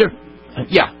no different.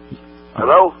 Yeah.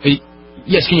 Hello.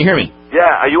 Yes. Can you hear me?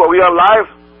 Yeah. Are we on live?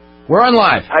 We're on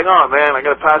live. Hang on, man. I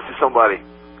gotta pass you somebody.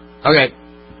 Okay.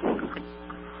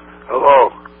 Hello.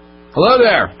 Hello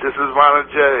there. This is Violent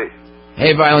J.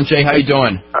 Hey, Violent J. How you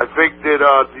doing? I think that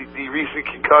the recent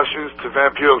concussions to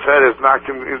Vampiro's head has knocked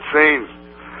him insane.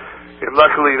 And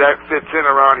luckily that fits in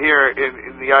around here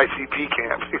in the ICP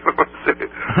camp. You know what I'm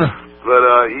saying? But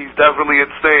he's definitely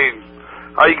insane.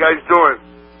 How you guys doing?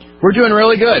 We're doing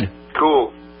really good.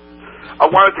 Cool. I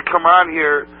wanted to come on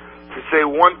here to say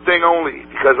one thing only,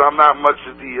 because I'm not much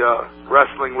of the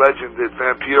wrestling legend that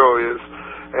Vampiro is,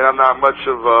 and I'm not much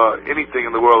of anything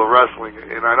in the world of wrestling,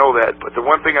 and I know that. But the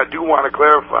one thing I do want to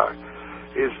clarify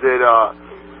is that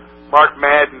Mark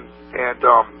Madden and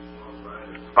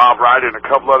Bob Ryder and a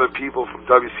couple other people from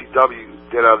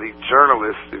WCW that are the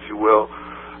journalists, if you will,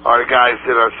 are the guys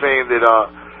that are saying that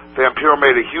Vampiro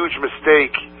made a huge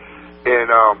mistake in,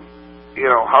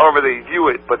 however they view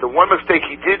it. But the one mistake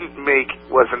he didn't make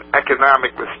was an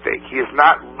economic mistake. He is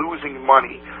not losing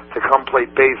money to come play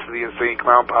bass for the Insane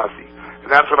Clown Posse. And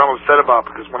that's what I'm upset about,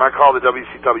 because when I call the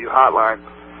WCW hotline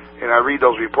and I read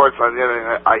those reports on the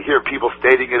internet, I hear people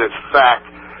stating it as fact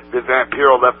that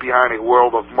Vampiro left behind a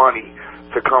world of money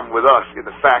to come with us. And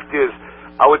the fact is,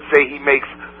 I would say he makes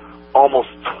almost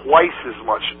twice as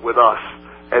much with us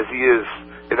as he is,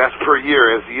 and that's per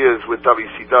year, as he is with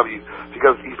WCW,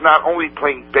 because he's not only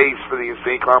playing bass for the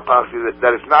Insane Clown Posse,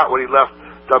 that is not what he left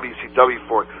WCW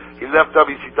for. He left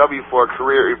WCW for a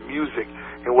career in music,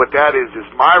 and what that is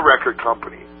my record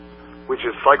company, which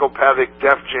is Psychopathic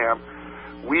Def Jam.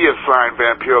 We have signed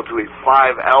Vampiro to a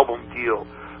 5-album deal,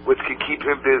 which can keep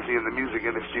him busy in the music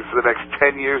industry for the next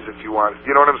 10 years if you want.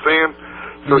 You know what I'm saying?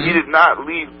 So he did not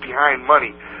leave behind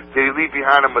money. Did he leave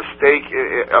behind a mistake,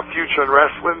 a future in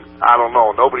wrestling? I don't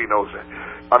know. Nobody knows that.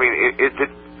 I mean,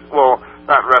 well,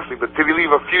 not wrestling, but did he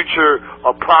leave a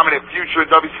prominent future in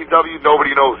WCW?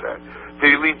 Nobody knows that.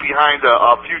 Did he leave behind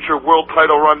a future world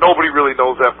title run? Nobody really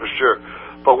knows that for sure.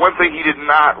 But one thing he did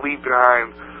not leave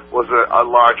behind was a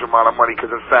large amount of money,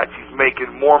 because in fact he's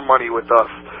making more money with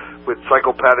us, with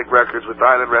Psychopathic Records, with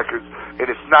Island Records, and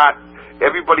it's not.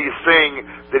 Everybody is saying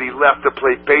that he left to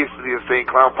play bass for the Insane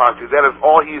Clown Posse. That is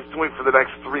all he is doing for the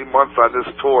next 3 months on this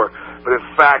tour. But in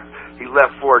fact, he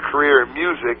left for a career in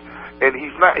music, and he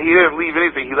didn't leave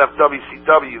anything. He left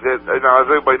WCW. That, as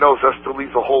everybody knows, that still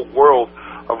leaves a whole world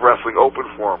of wrestling open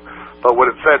for him. But what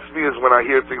upsets me is when I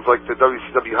hear things like the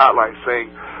WCW hotline saying,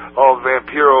 oh,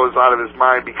 Vampiro is out of his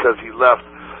mind because he left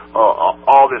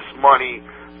all this money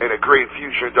and a great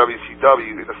future in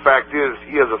WCW. And the fact is,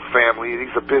 he has a family, and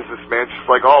he's a businessman just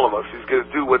like all of us. He's going to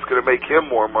do what's going to make him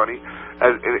more money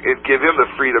and give him the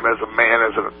freedom as a man,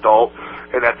 as an adult.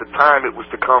 And at the time, it was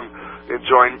to come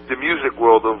join the music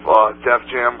world of Def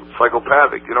Jam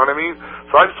Psychopathic. You know what I mean?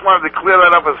 So I just wanted to clear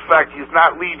that up as a fact. He's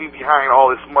not leaving behind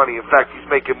all this money. In fact, he's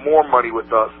making more money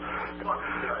with us.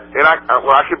 And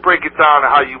I can break it down to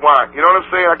how you want. You know what I'm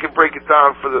saying? I can break it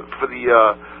down for the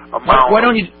amount. Why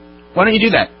don't you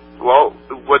do that? Well,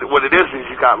 what it is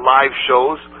he's got live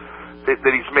shows that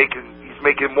he's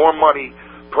making more money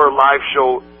per live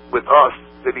show with us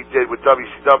than he did with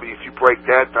WCW. If you break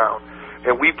that down,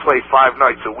 and we play 5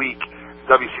 nights a week.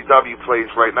 WCW plays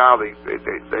right now. They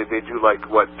do like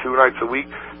 2 nights a week,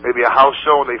 maybe a house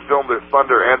show, and they film their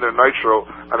Thunder and their Nitro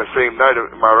on the same night.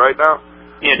 Am I right now?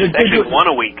 Yeah, just actually 1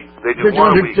 a week. They do 1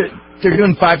 a week. They're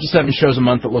doing 5 to 7 shows a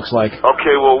month. It looks like.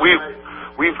 Okay, well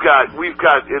we've got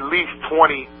at least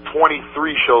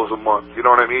 23 shows a month. You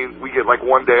know what I mean? We get like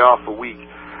 1 day off a week,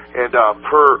 and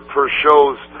per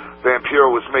shows, Vampiro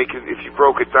was making. If you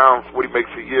broke it down, what he makes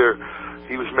a year.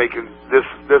 He was making this.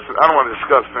 I don't want to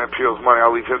discuss Vampiro's money.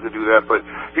 I'll leave him to do that. But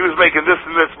he was making this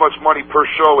and this much money per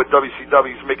show at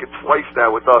WCW. He's making twice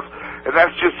that with us, and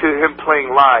that's just him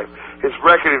playing live. His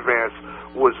record advance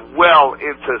was well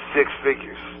into 6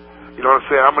 figures. You know what I'm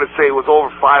saying? I'm going to say it was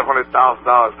over $500,000.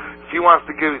 If he wants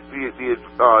to give the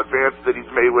advance that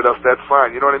he's made with us, that's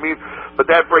fine. You know what I mean?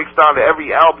 But that breaks down to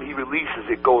every album he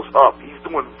releases, it goes up. He's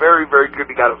doing very, very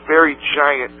good. He got a very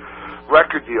giant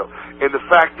record deal, and the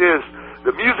fact is,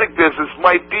 the music business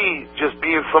might be just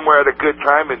being somewhere at a good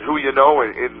time and who you know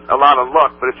and a lot of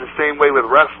luck, but it's the same way with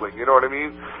wrestling, you know what I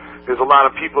mean? There's a lot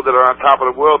of people that are on top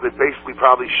of the world that basically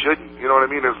probably shouldn't, you know what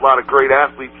I mean? There's a lot of great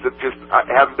athletes that just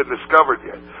haven't been discovered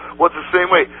yet. Well, it's the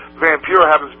same way. Vampiro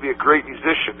happens to be a great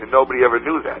musician, and nobody ever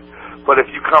knew that. But if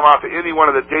you come out to any one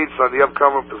of the dates on the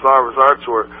upcoming Bizarre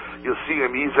Tour, you'll see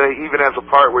him. He even has a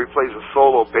part where he plays a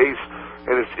solo bass,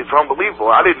 and it's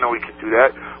unbelievable. I didn't know he could do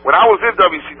that. When I was in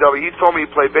WCW, he told me he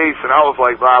played bass, and I was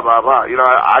like, blah, blah, blah. You know,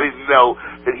 I didn't know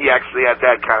that he actually had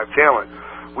that kind of talent.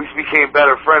 We became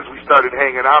better friends. We started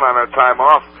hanging out on our time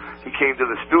off. He came to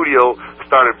the studio,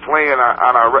 started playing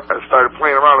around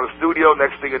in the studio.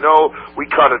 Next thing you know, we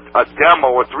cut a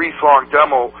demo, a 3-song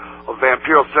demo of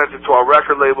Vampiro, sent it to our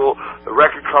record label. The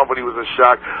record company was in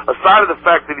shock. Aside of the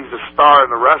fact that he's a star in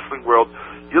the wrestling world,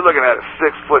 you're looking at a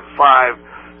 6'5",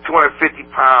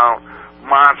 250-pound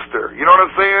monster. You know what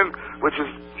I'm saying? Which is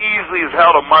easily as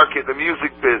hell to market the music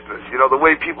business. You know, the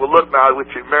way people look now with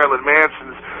your Marilyn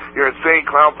Mansons, your Insane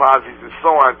Clown Posses, and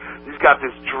so on. He's got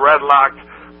this dreadlocked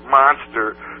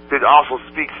monster that also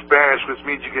speaks Spanish, which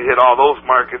means you can hit all those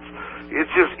markets.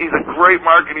 He's a great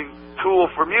marketing tool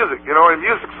for music. You know, and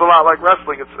music's a lot like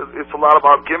wrestling. It's a lot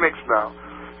about gimmicks now.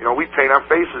 You know, we paint our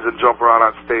faces and jump around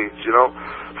on stage, you know.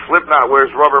 Slipknot wears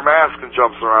rubber masks and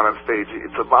jumps around on stage.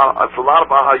 It's a lot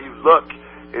about how you look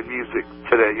in music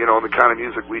today, you know, and the kind of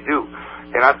music we do.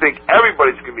 And I think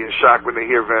everybody's going to be in shock when they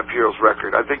hear Vampiro's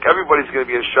record. I think everybody's going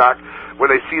to be in shock when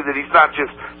they see that he's not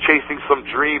just chasing some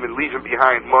dream and leaving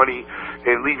behind money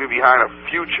and leaving behind a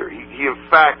future. He in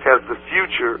fact has the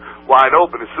future wide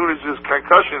open. As soon as his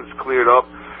concussion's cleared up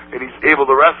and he's able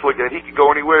to wrestle again, he can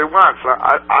go anywhere he wants.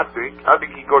 I think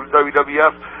he can go to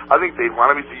WWF. I think they'd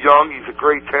want him. He's young. He's a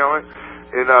great talent.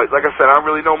 And like I said, I don't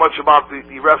really know much about the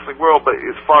wrestling world, but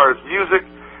as far as music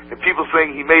and people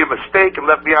saying he made a mistake and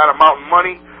left behind a mountain of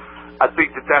money, I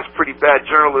think that that's pretty bad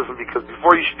journalism, because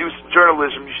before you should do some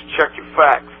journalism, you should check your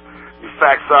facts. Your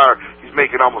facts are he's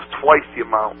making almost twice the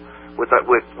amount with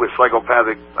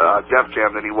Psychopathic Def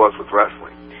Jam than he was with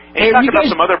wrestling. And you talked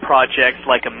about some other projects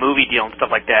like a movie deal and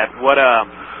stuff like that.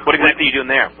 What exactly are you doing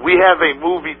there? We have a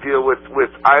movie deal with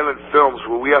Island Films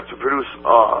where we have to produce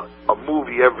a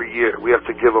movie every year. We have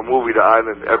to give a movie to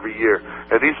Island every year.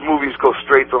 And these movies go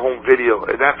straight to home video,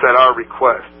 and that's at our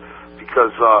request,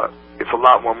 because it's a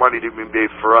lot more money to be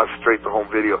made for us straight to home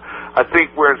video. I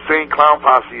think where Insane Clown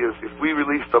Posse is, if we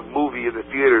released a movie in the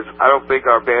theaters, I don't think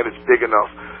our band is big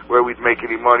enough where we'd make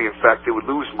any money. In fact, they would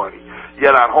lose money.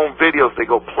 Yet on home videos, they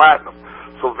go platinum.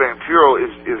 So Vampiro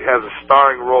has a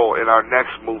starring role in our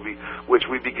next movie, which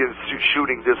we begin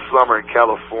shooting this summer in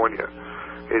California.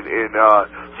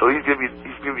 So he's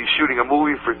gonna be shooting a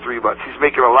movie for $3. He's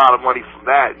making a lot of money from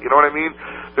that. You know what I mean?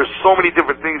 There's so many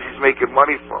different things he's making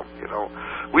money from. You know,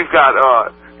 we've got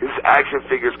his action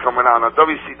figures coming out. Now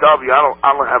WCW, I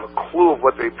don't have a clue of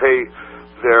what they pay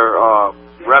their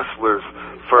wrestlers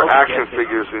for action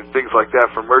figures and things like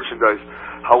that for merchandise.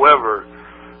 However,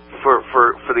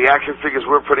 for the action figures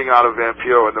we're putting out of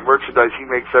Vampiro and the merchandise he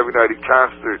makes every night in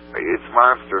concert, it's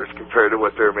monsters compared to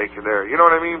what they're making there. You know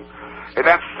what I mean? And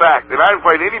that's fact. And I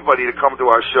invite anybody to come to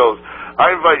our shows.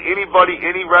 I invite anybody,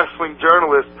 any wrestling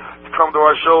journalist, to come to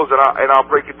our shows, and I'll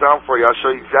break it down for you. I'll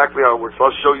show you exactly how it works.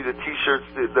 I'll show you the T-shirts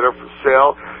that are for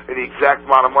sale and the exact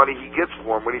amount of money he gets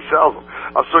for them when he sells them.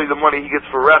 I'll show you the money he gets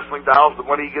for wrestling dolls, the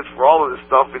money he gets for all of this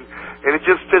stuff, and it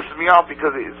just pisses me off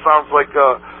because it sounds like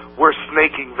we're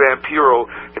snaking Vampiro,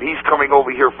 and he's coming over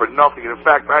here for nothing. And in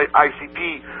fact,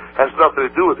 ICP has nothing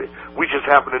to do with it. We just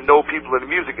happen to know people in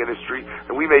the music industry,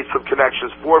 and we made some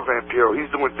connections for Vampiro. He's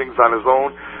doing things on his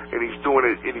own, and he's doing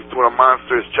a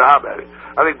monstrous job at it.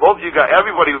 I think both of you guys,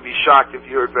 everybody would be shocked if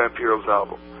you heard Vampiro's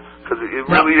album, because it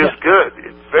really is good.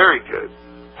 It's very good.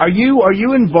 Are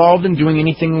you involved in doing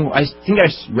anything? I think I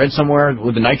read somewhere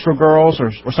with the Nitro Girls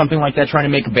or something like that, trying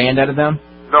to make a band out of them.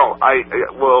 No,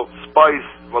 well, Spice,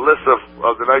 Melissa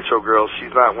of the Nitro Girls,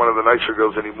 she's not one of the Nitro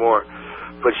Girls anymore,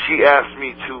 but she asked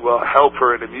me to help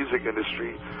her in the music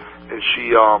industry, and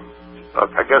she,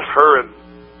 I guess her and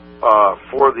 4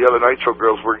 of the other Nitro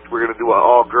Girls, we're going to do an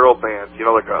all-girl band, you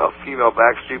know, like a female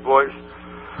Backstreet Boys.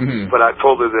 Mm-hmm. But I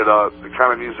told her that the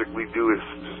kind of music we do is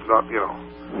just not, you know,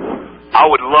 I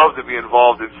would love to be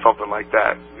involved in something like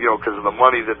that, you know, because of the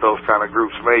money that those kind of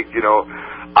groups make, you know.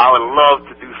 I would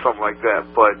love to do something like that,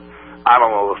 but I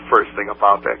don't know the first thing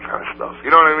about that kind of stuff. You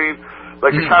know what I mean?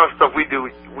 Like the kind of stuff we do,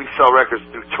 we sell records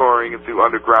through touring and through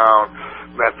underground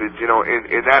methods, you know,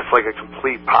 and that's like a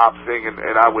complete pop thing, and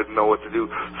I wouldn't know what to do.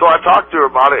 So I talked to her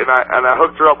about it, and I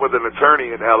hooked her up with an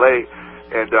attorney in L.A.,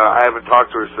 and I haven't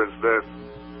talked to her since then.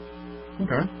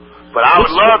 Okay. But I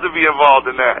would love to be involved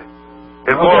in that.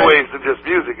 In more ways than just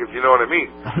music, if you know what I mean.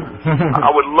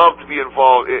 I would love to be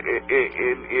involved in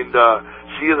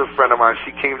she is a friend of mine.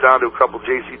 She came down to a couple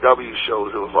JCW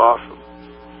shows. It was awesome.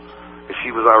 And she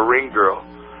was our ring girl.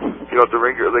 You know, the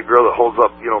ring girl, the girl that holds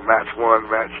up, you know, match 1,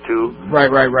 match 2.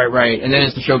 Right. And then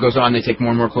as the show goes on, they take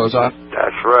more and more clothes off?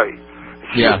 That's right.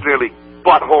 She was nearly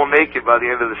butthole naked by the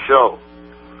end of the show,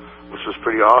 which was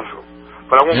pretty awesome.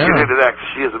 But I won't get into that because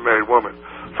she is a married woman.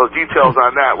 So details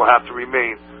on that will have to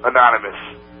remain anonymous.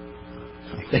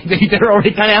 They're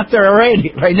already kind of out there already,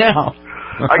 right now.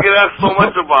 I get asked so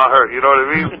much about her, you know what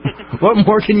I mean? What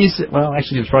more can you say? Well,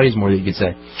 actually, there's probably more that you could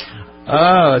say.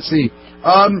 Let's see.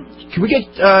 Can we get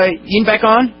Ian back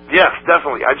on? Yes,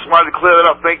 definitely. I just wanted to clear that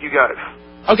up. Thank you, guys.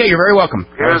 Okay, you're very welcome.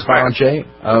 Here's Violent J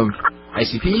of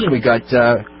ICP, and we got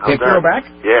Vampiro back.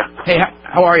 Yeah. Hey,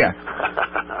 how are you?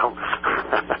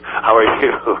 How are you?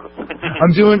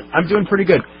 I'm doing pretty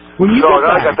good. When you now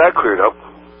I got that cleared up.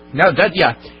 Now that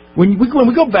when we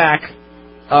go back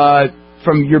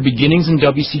from your beginnings in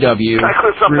WCW. Can I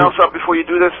clear something else up before you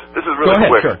do this? This is really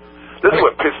quick. Sure. This is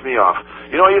what pissed me off.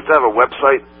 You know, I used to have a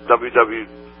website,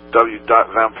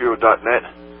 www.vampiro.net,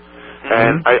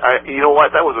 and you know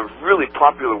what? That was a really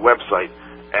popular website,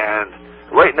 and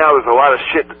right now there's a lot of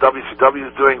shit that WCW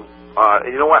is doing.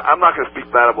 And you know what? I'm not going to speak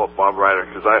bad about Bob Ryder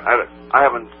because I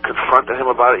haven't confronted him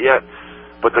about it yet.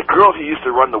 But the girl who used to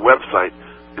run the website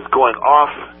is going off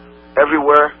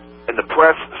everywhere in the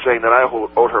press saying that I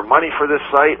owed her money for this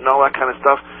site and all that kind of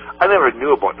stuff. I never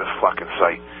knew about this fucking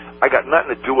site. I got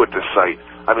nothing to do with this site.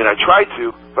 I mean, I tried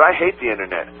to, but I hate the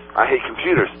internet. I hate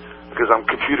computers because I'm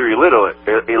computer illiterate.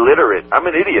 I'm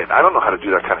an idiot. I don't know how to do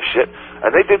that kind of shit.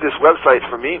 And they did this website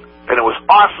for me, and it was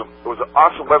awesome. It was an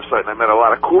awesome website, and I met a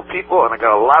lot of cool people, and I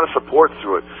got a lot of support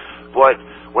through it. But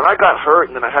when I got hurt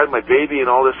and then I had my baby and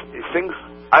all these things,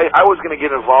 I was going to get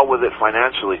involved with it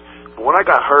financially. But when I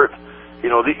got hurt, you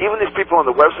know, even these people on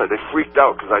the website, they freaked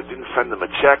out because I didn't send them a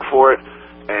check for it,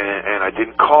 and I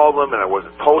didn't call them, and I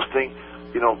wasn't posting.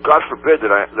 You know, God forbid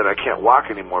that I can't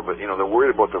walk anymore, but, you know, they're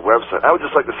worried about the website. I would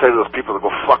just like to say to those people to go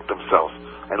fuck themselves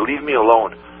and leave me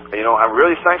alone. And, you know, I'm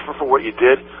really thankful for what you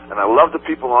did, and I love the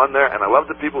people on there, and I love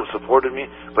the people who supported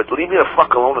me, but leave me the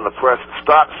fuck alone in the press.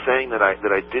 Stop saying that I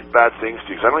did bad things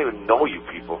to you, because I don't even know you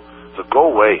people. So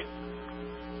go away.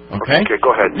 Okay,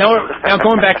 go ahead. Now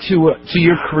going back to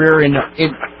your career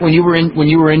when you were in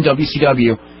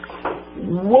WCW,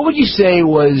 what would you say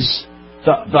was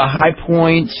the high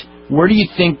point? Where do you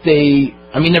think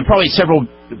I mean, there are probably several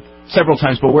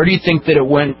times, but where do you think that it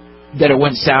went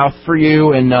south for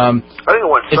you? And I think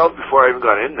it went south before I even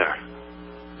got in there.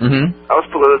 I was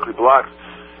politically blocked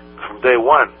from day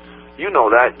one. You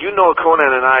know that. You know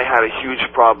Conan and I had a huge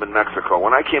problem in Mexico.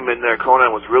 When I came in there,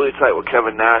 Conan was really tight with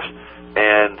Kevin Nash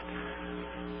and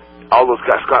all those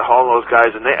guys, Scott Hall and those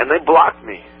guys, and they blocked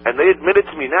me. And they admit it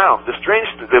to me now. The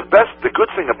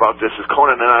good thing about this is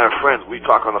Conan and I are friends. We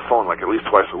talk on the phone like at least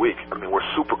twice a week. I mean, we're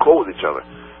super cool with each other.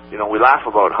 You know, we laugh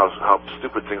about how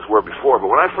stupid things were before. But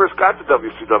when I first got to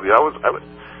WCW,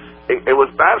 it was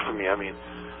bad for me. I mean,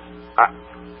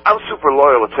 I'm super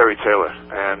loyal to Terry Taylor,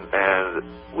 and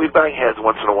we bang heads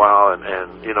once in a while, and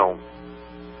you know,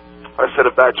 I said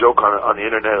a bad joke on the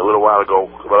internet a little while ago,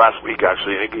 well, last week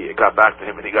actually, and it got back to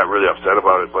him, and he got really upset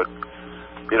about it. But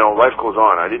you know, life goes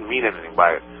on. I didn't mean anything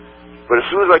by it. But as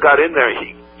soon as I got in there,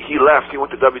 he left. He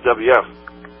went to WWF.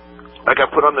 I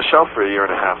got put on the shelf for a year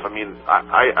and a half. I mean,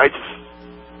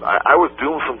 I was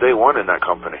doomed from day one in that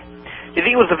company. Do you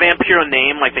think it was the Vampiro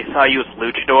name, like they saw you as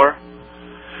Luchador?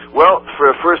 Well, for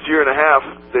the first year and a half,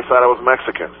 they thought I was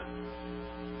Mexican.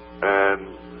 And,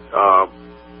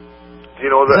 you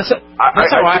know, I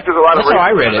think there's a lot of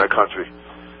racism in that country,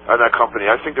 in that company.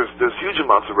 I think there's huge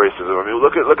amounts of racism. I mean,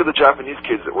 look at the Japanese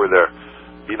kids that were there.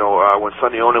 You know, when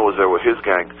Sonny Ono was there with his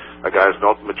gang, a guy who's an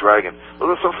Ultimate Dragon.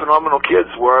 Those are some phenomenal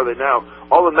kids. Where are they now?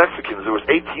 All the Mexicans. There was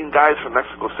 18 guys from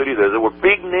Mexico City there. There were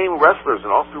big-name wrestlers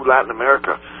and all through Latin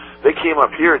America. They came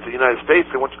up here to the United States.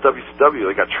 They went to WCW.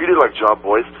 They got treated like job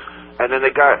boys, and then they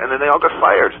all got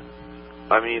fired.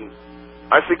 I mean,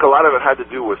 I think a lot of it had to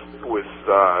do with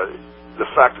the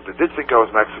fact that they did think I was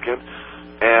Mexican,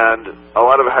 and a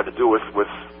lot of it had to do with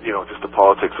you know, just the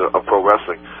politics of pro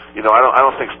wrestling. You know, I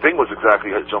don't think Sting was exactly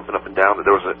jumping up and down. That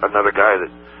there was another guy that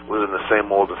was in the same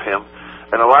mold as him,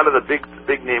 and a lot of the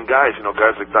big name guys, you know,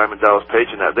 guys like Diamond Dallas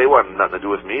Page and that, they wanted nothing to do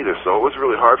with me either. So it was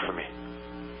really hard for me.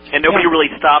 And nobody really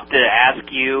stopped to ask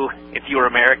you if you were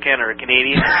American or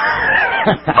Canadian?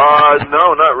 No,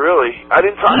 not really. I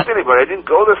didn't talk to anybody. I didn't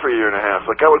go there for a year and a half.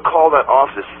 Like, I would call that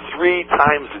office 3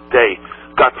 times a day,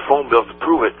 got the phone bills to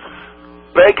prove it,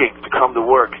 begging to come to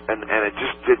work, and it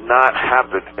just did not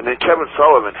happen. And then Kevin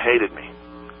Sullivan hated me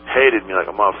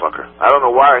like a motherfucker. I don't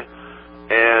know why.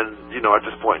 And, you know, at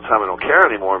this point in time, I don't care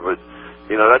anymore, but,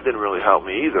 you know, that didn't really help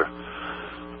me either.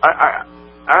 I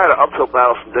had an uphill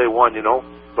battle from day one, you know,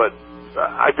 but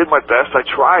I did my best. I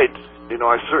tried. You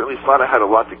know, I certainly thought I had a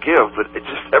lot to give, but it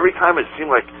just, every time it seemed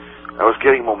like I was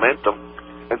getting momentum.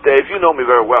 And Dave, you know me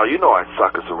very well. You know I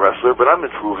suck as a wrestler, but I'm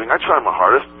improving. I try my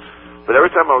hardest. But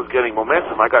every time I was getting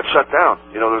momentum, I got shut down.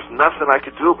 You know, there's nothing I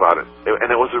could do about it.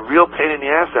 And it was a real pain in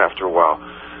the ass after a while.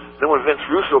 Then when Vince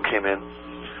Russo came in,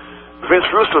 Vince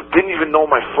Russo didn't even know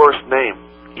my first name.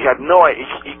 He had no idea.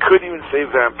 He couldn't even say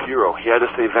Vampiro. He had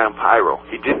to say Vampiro.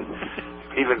 He didn't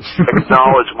even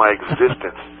acknowledge my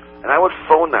existence. And I would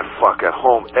phone that fuck at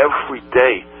home every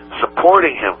day,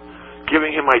 supporting him,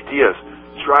 giving him ideas,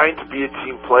 trying to be a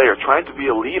team player, trying to be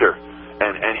a leader.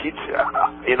 And he'd,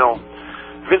 you know,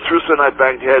 Vince Russo and I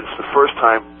banged heads the first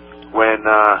time when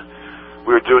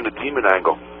we were doing the Demon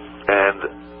Angle. And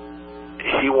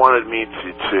he wanted me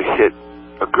to hit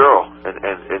a girl and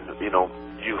you know,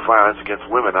 use violence against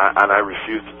women, and I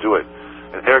refused to do it.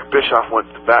 And Eric Bischoff went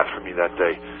to bat for me that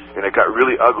day, and it got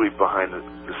really ugly behind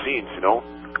the scenes, you know.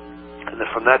 And then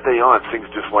from that day on, things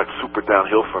just went super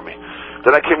downhill for me.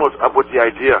 Then I came up with the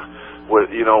idea,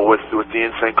 with the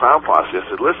Insane Clown Posse. I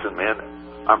said, listen, man,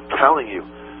 I'm telling you,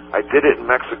 I did it in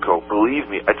Mexico. Believe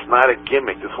me, it's not a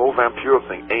gimmick. This whole Vampiro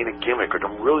thing ain't a gimmick. Like,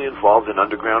 I'm really involved in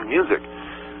underground music.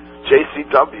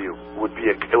 JCW would be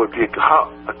a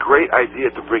great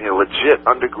idea to bring a legit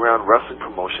underground wrestling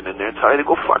promotion in there and tell you to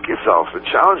go fuck yourself and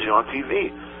challenge you on TV.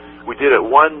 We did it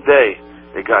one day.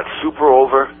 It got super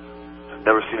over.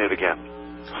 Never seen it again.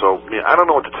 So, I mean, I don't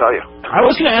know what to tell you. I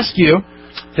was going to ask you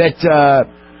that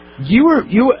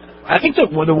I think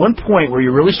that the one point where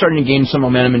you're really starting to gain some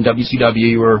momentum in WCW,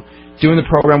 you were doing the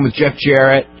program with Jeff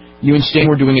Jarrett, you and Sting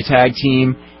were doing a tag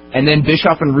team, and then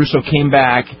Bischoff and Russo came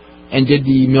back and did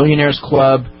the Millionaires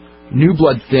Club New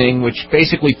Blood thing, which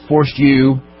basically forced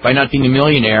you, by not being a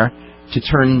millionaire, to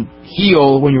turn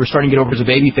heel when you were starting to get over as a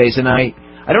babyface. And I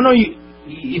don't know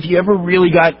if you ever really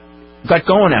got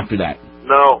going after that.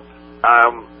 No.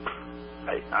 I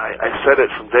said it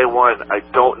from day one. I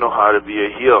don't know how to be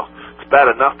a heel. It's bad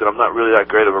enough that I'm not really that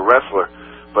great of a wrestler,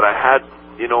 but I had,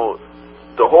 you know,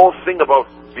 the whole thing about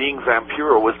being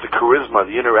Vampiro was the charisma,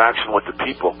 the interaction with the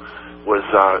people. Was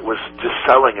just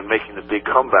selling and making the big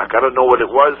comeback. I don't know what it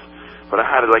was, but I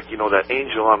had, like, you know, that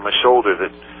angel on my shoulder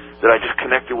that I just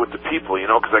connected with the people, you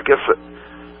know, because I guess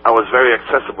I was very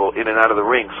accessible in and out of the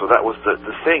ring, so that was the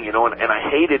thing, you know, and I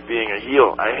hated being a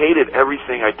heel. I hated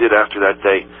everything I did after that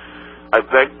day. I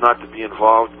begged not to be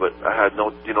involved, but I had no,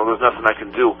 you know, there's nothing I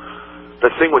can do. The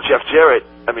thing with Jeff Jarrett,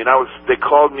 I mean, they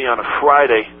called me on a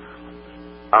Friday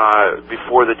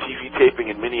before the TV taping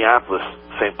in Minneapolis,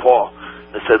 St. Paul.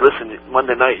 They said, listen,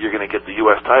 Monday night you're going to get the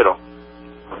U.S. title.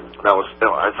 And I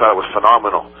thought it was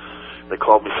phenomenal. They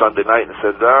called me Sunday night and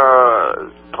said,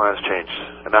 plans changed.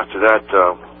 And after that,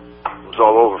 it was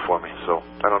all over for me. So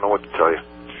I don't know what to tell you.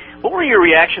 What were your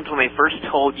reactions when they first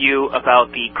told you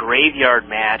about the graveyard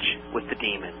match with the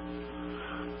Demon?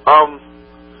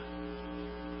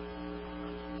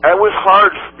 It was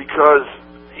hard because,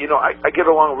 you know, I get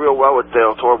along real well with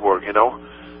Dale Torborg, you know.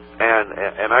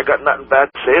 and I got nothing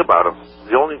bad to say about him.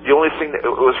 The only thing that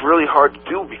it was really hard to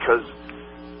do because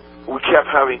we kept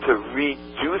having to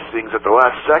redo things at the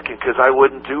last second because I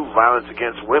wouldn't do violence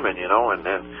against women, you know, and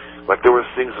like there was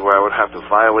things where I would have to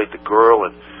violate the girl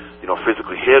and, you know,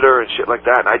 physically hit her and shit like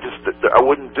that, and I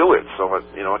wouldn't do it. So,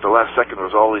 you know, at the last second there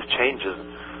was all these changes.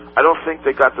 I don't think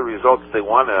they got the results they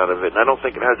wanted out of it, and I don't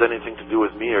think it has anything to do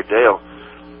with me or Dale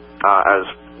as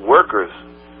workers.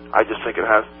 I just think it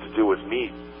has to do with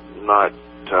me not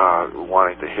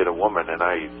wanting to hit a woman, and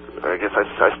I guess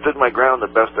I stood my ground the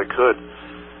best I could.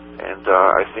 And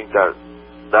I think it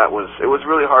was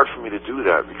really hard for me to do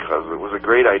that because it was a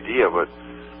great idea, but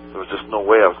there was just no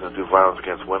way I was going to do violence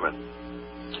against women.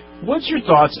 What's your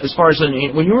thoughts as far as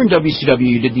when you were in WCW,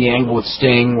 you did the angle with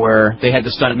Sting where they had the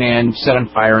stuntman set on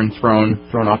fire and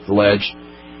thrown off the ledge,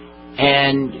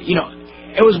 and you know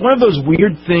it was one of those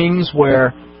weird things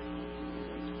where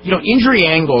you know injury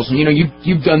angles, and you know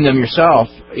you've done them yourself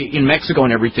in Mexico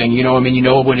and everything, you know, I mean, you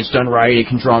know when it's done right, it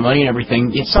can draw money and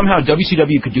everything. Yet somehow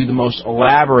WCW could do the most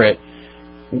elaborate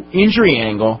injury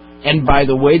angle, and by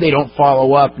the way they don't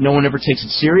follow up, no one ever takes it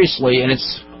seriously, and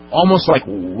it's almost like,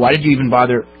 why did you even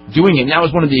bother doing it? And that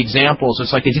was one of the examples.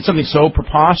 It's like they did something so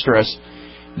preposterous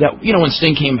that, you know, when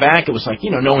Sting came back, it was like,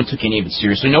 you know, no one took any of it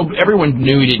seriously. Everyone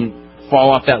knew he didn't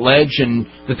fall off that ledge, and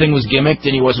the thing was gimmicked,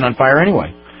 and he wasn't on fire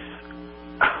anyway.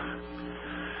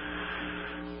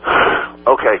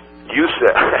 Okay, you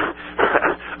said,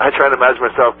 I try to imagine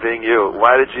myself being you.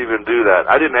 Why did you even do that?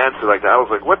 I didn't answer like that. I was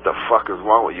like, what the fuck is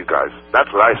wrong with you guys?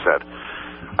 That's what I said.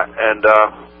 And,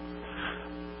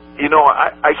 you know,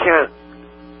 I can't,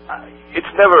 it's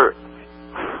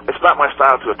not my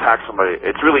style to attack somebody.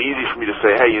 It's really easy for me to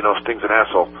say, hey, you know, Sting's an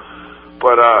asshole.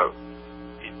 But,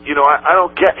 you know, I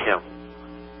don't get him.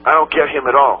 I don't get him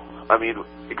at all. I mean,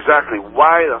 exactly,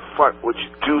 why the fuck would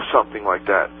you do something like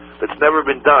that? That's never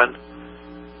been done.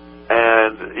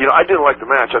 And, you know, I didn't like the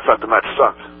match. I thought the match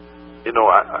sucked. You know,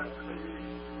 I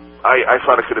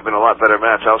thought it could have been a lot better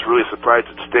match. I was really surprised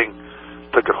that Sting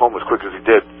took it home as quick as he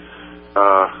did.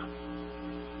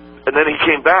 And then he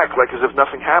came back like as if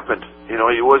nothing happened. You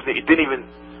know, he didn't even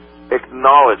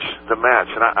acknowledge the match.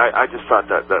 And I just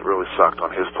thought that really sucked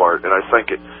on his part. And I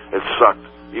think it sucked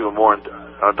even more on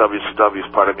WCW's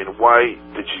part. I mean, why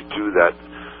did you do that?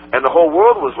 And the whole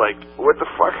world was like, what the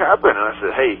fuck happened? And I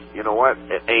said, hey, you know what?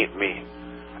 It ain't me.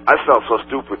 I felt so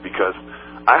stupid because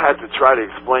I had to try to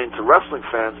explain to wrestling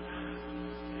fans,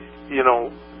 you know,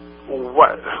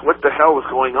 what the hell was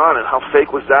going on and how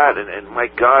fake was that? And my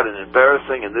God, and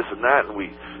embarrassing and this and that. And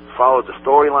we followed the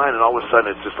storyline, and all of a sudden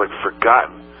it's just like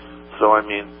forgotten. So, I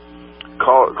mean,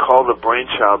 call the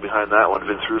brainchild behind that one,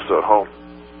 Vince Russo at home.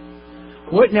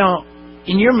 What now?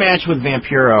 In your match with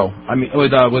VAMPIRO,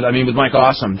 with Mike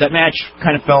Awesome, that match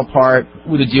kind of fell apart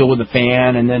with a deal with the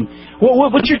fan, and then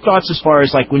what's your thoughts as far as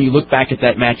like when you look back at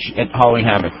that match at Halloween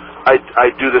Havoc?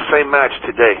 I do the same match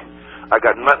today. I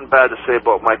got nothing bad to say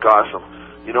about Mike Awesome.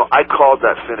 You know, I called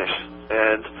that finish,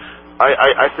 and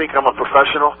I think I'm a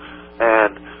professional,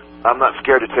 and I'm not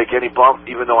scared to take any bump,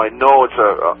 even though I know it's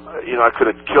you know, I could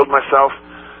have killed myself,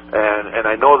 and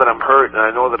I know that I'm hurt, and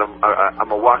I know that I'm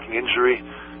a walking injury.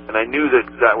 And I knew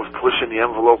that was pushing the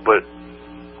envelope, but,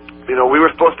 you know, we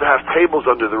were supposed to have tables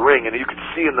under the ring, and you could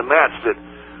see in the match that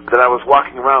I was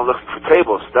walking around looking for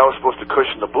tables. That was supposed to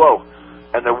cushion the blow,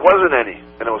 and there wasn't any.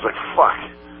 And it was like, fuck.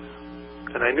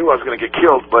 And I knew I was going to get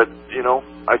killed, but, you know,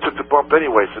 I took the bump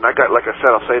anyways. And I got, like I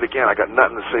said, I'll say it again, I got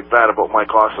nothing to say bad about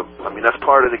Mike Awesome. I mean, that's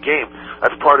part of the game.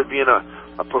 That's part of being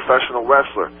a professional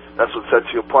wrestler. That's what sets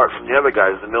you apart from the other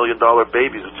guys, the $1 million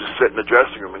babies that just sit in the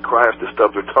dressing room and cry if they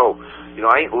stub their toe. You know,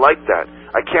 I ain't like that.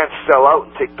 I can't sell out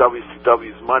and take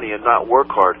WCW's money and not work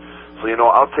hard. So, you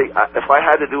know, if I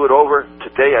had to do it over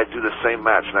today, I'd do the same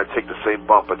match and I'd take the same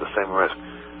bump at the same risk.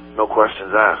 No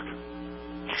questions asked.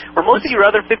 Were most of your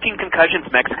other 15 concussions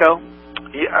Mexico?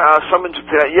 Yeah, some in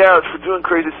Japan. Yeah, it's for doing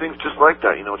crazy things just like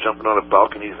that. You know, jumping out of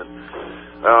balconies and,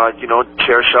 you know,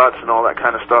 chair shots and all that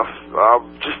kind of stuff.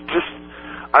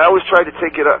 I always try to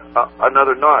take it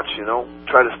another notch, you know,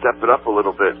 try to step it up a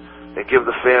little bit. And give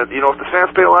the fans, you know, if the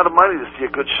fans pay a lot of money to see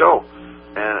a good show,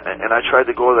 and I tried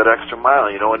to go that extra mile,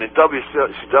 you know, and in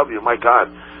WCW, my God,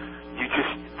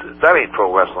 that ain't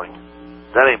pro wrestling.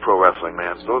 That ain't pro wrestling,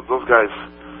 man. Those guys,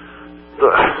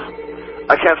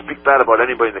 I can't speak bad about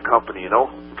anybody in the company, you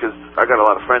know, because I got a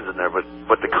lot of friends in there, but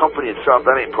the company itself,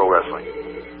 that ain't pro wrestling.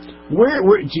 Where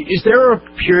is there a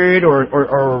period or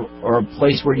a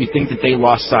place where you think that they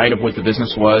lost sight of what the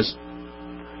business was?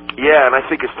 Yeah, and I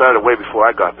think it started way before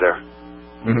I got there.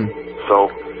 Mm-hmm.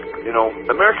 So, you know,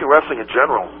 American wrestling in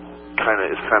general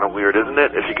is kind of weird, isn't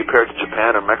it? If you compare it to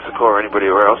Japan or Mexico or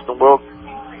anybody else in the world.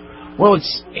 Well,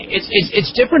 it's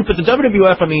different, but the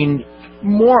WWF, I mean,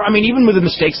 even with the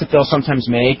mistakes that they'll sometimes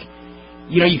make,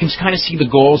 you can kind of see the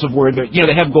goals of where they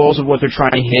have goals of what they're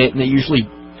trying to hit, and they usually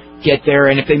get there,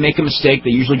 and if they make a mistake,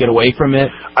 they usually get away from it.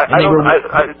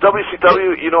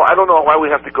 WCW, I don't know why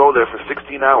we have to go there for 16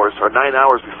 hours or 9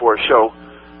 hours before a show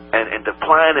and to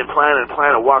plan and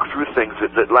walk through things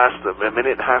that last a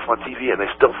minute and a half on TV, and they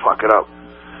still fuck it up.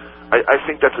 I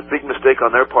think that's a big mistake on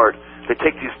their part. They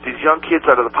take these young kids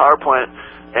out of the power plant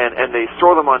and they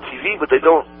throw them on TV, but they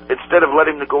don't, instead of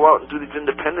letting them go out and do these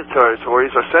independent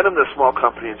territories or send them to a small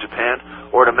company in Japan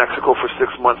or to Mexico for 6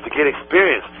 months to get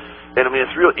experience. And, I mean,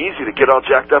 it's real easy to get all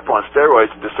jacked up on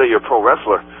steroids and to say you're a pro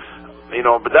wrestler,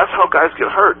 but that's how guys get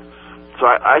hurt. So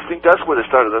I think that's where they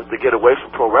started to get away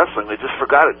from pro wrestling. They just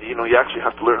forgot it. You actually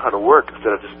have to learn how to work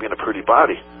instead of just being a pretty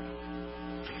body.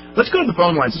 Let's go to the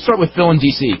phone lines. Let's start with Phil in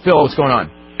D.C. Phil, what's going on?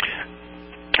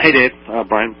 Hey, Dave.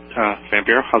 Bryan,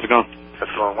 VAMPIRO. How's it going?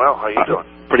 That's going well. How you doing?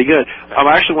 Pretty good. I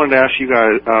actually wanted to ask you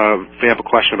guys, Vamp, a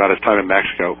question about his time in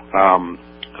Mexico.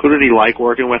 Who did he like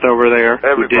working with over there?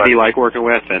 Everybody. Who did he like working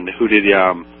with, and who did he,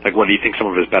 what do you think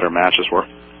some of his better matches were?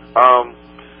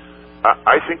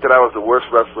 I think that I was the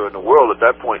worst wrestler in the world at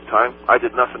that point in time. I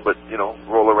did nothing but,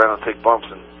 roll around and take bumps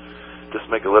and just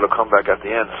make a little comeback at the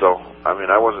end. So, I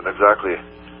mean, I wasn't exactly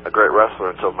a great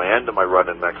wrestler until my end of my run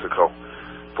in Mexico.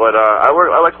 But I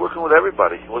liked working with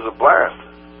everybody. It was a blast.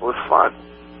 It was fun.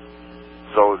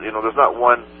 So, there's not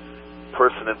one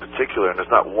person in particular, and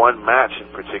there's not one match in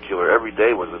particular. Every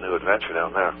day was a new adventure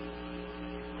down there.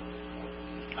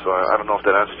 So I don't know if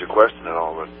that answers your question at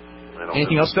all. But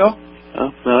anything else, Phil?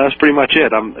 No, that's pretty much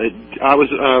it. I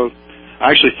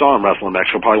actually saw him wrestle in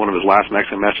Mexico, probably one of his last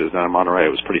Mexican matches down in Monterrey.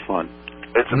 It was pretty fun.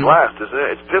 It's a blast, isn't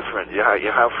it? It's different. You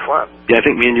have fun. Yeah, I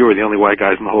think me and you were the only white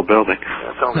guys in the whole building.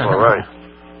 That sounds all right.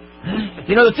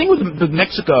 The thing with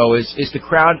Mexico is the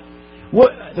crowd.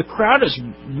 The crowd is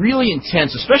really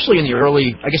intense, especially in the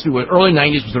early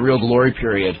 90s was the real glory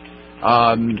period.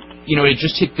 It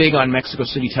just hit big on Mexico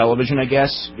City television, I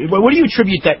guess. What do you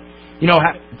attribute that,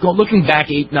 looking back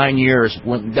 8-9 years,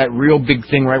 when that real big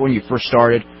thing right when you first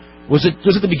started, was it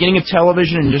the beginning of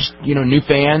television and just, new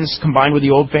fans combined with the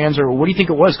old fans, or what do you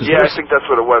think it was? Yeah, I think that's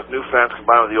what it was, new fans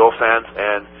combined with the old fans,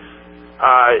 and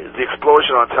the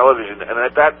explosion on television. And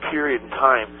at that period in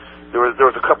time, there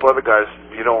was a couple other guys,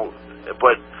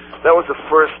 but that was the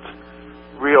first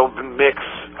real mix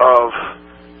of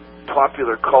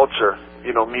popular culture,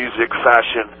 music,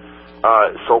 fashion,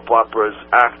 soap operas,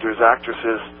 actors,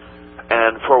 actresses,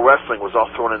 and pro wrestling was all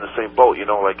thrown in the same boat, it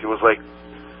was like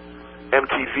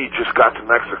MTV just got to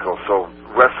Mexico, so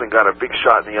wrestling got a big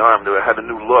shot in the arm. It had a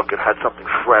new look, it had something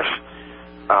fresh,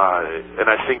 and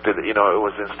I think that, it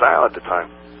was in style at the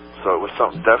time, so it was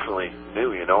something definitely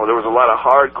new, There was a lot of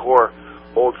hardcore,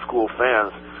 old school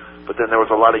fans, but then there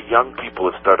was a lot of young people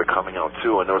that started coming out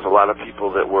too, and there was a lot of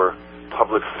people that were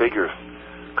public figures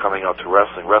coming out to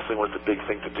wrestling. Wrestling was the big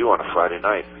thing to do on a Friday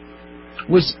night.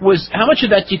 Was how much of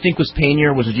that do you think was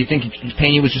Pena? Do you think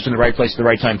Pena was just in the right place at the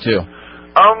right time too?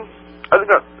 I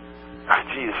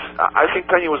think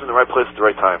Pena was in the right place at the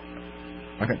right time.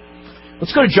 Okay,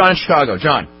 let's go to John in Chicago.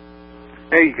 John.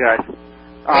 Hey guys.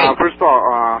 Hey. First of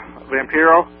all,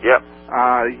 VAMPIRO. Yep.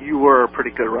 You were a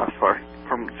pretty good wrestler.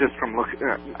 From looking,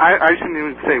 I shouldn't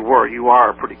even say were. You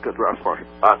are a pretty good wrestler.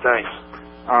 Thanks.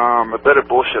 A better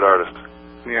bullshit artist.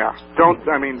 Yeah. Don't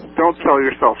sell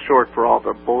yourself short for all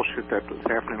the bullshit that was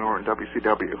happening over in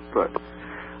WCW. But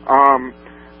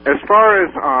as far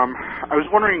as I was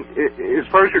wondering, as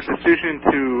far as your decision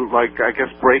to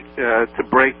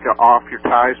break off your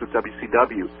ties with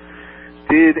WCW.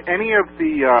 Did any of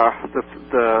the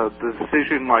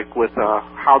decision, with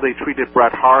how they treated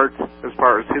Bret Hart as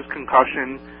far as his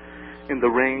concussion in the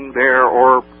ring there,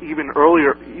 or even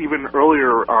earlier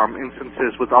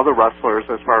instances with other wrestlers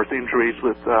as far as injuries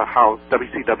with how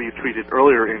WCW treated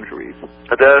earlier injuries?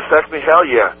 Did that affect me? Hell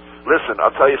yeah. Listen,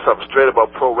 I'll tell you something straight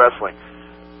about pro wrestling.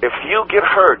 If you get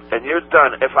hurt and you're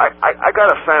done, if I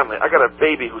got a family, I got a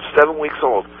baby who's 7 weeks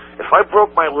old. If I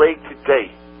broke my leg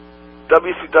today,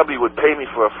 WCW would pay me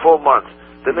for a full month.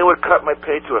 Then they would cut my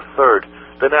pay to a third.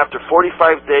 Then after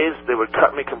 45 days, they would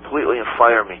cut me completely and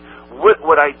fire me. What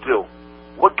would I do?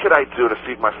 What could I do to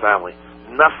feed my family?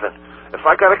 Nothing. If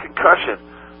I got a concussion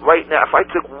right now, if I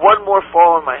took one more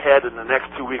fall on my head in the next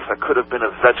 2 weeks, I could have been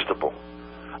a vegetable.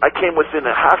 I came within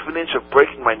a half an inch of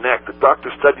breaking my neck. The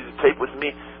doctor studied the tape with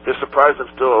me. They're surprised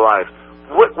I'm still alive.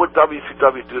 What would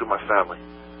WCW do to my family?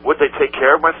 Would they take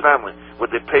care of my family?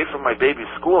 Would they pay for my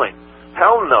baby's schooling?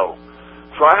 Hell no.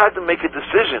 So I had to make a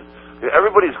decision.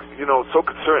 Everybody's, so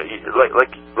concerned.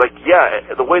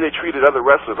 The way they treated other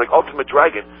wrestlers, like Ultimate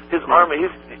Dragon, his arm,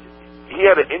 he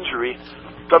had an injury.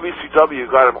 WCW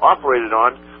got him operated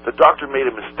on. The doctor made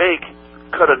a mistake,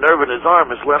 cut a nerve in his arm.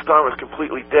 His left arm is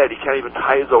completely dead. He can't even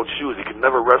tie his own shoes. He can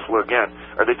never wrestle again.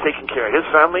 Are they taking care of his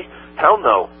family? Hell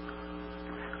no.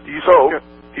 Do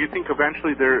you think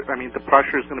eventually the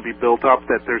pressure is going to be built up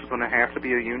that there's going to have to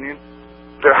be a union?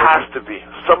 There has to be.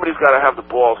 Somebody's got to have the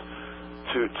balls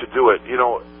to do it. You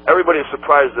know, everybody's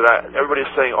surprised that everybody's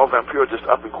saying, oh, Vampiro just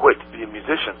up and quit to be a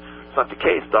musician. It's not the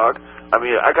case, dog. I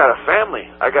mean, I got a family.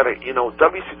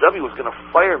 WCW was going to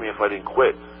fire me if I didn't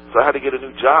quit. So I had to get a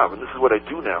new job, and this is what I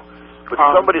do now. But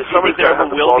somebody's got to have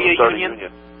the balls to start a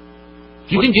union.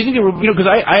 Do you think there will, because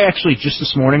I actually just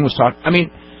this morning was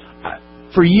talking,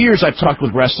 for years I've talked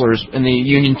with wrestlers, and the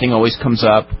union thing always comes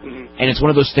up, and it's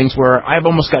one of those things where I've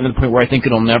almost gotten to the point where I think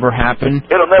it'll never happen.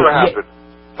 It'll never happen.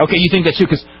 Okay, you think that too?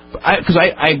 Because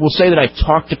I will say that I've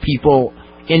talked to people,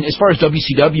 and as far as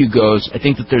WCW goes, I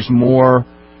think that there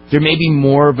may be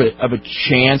more of a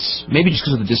chance, maybe just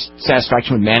because of the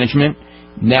dissatisfaction with management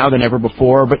now than ever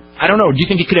before. But I don't know. Do you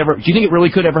think it really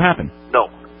could ever happen? No.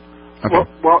 Okay.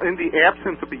 Well, in the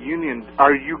absence of a union,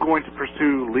 are you going to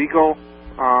pursue legal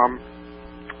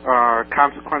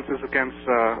consequences against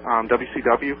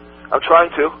WCW? I'm trying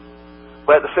to,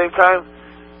 but at the same time,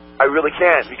 I really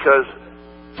can't, because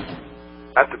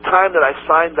at the time that I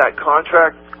signed that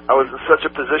contract, I was in such a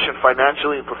position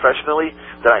financially and professionally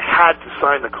that I had to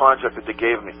sign the contract that they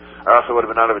gave me, or else I would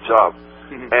have been out of a job.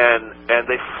 And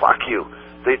they fuck you.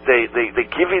 They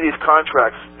give you these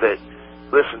contracts that,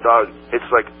 listen, dog,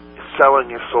 it's like selling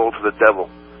your soul to the devil.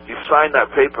 You sign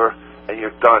that paper and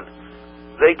you're done.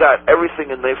 They got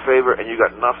everything in their favor and you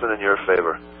got nothing in your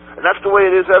favor. And that's the way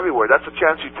it is everywhere. That's a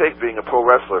chance you take being a pro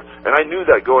wrestler. And I knew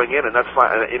that going in, and that's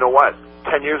fine. And you know what?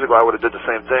 10 years ago I would have did the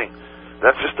same thing.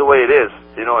 That's just the way it is,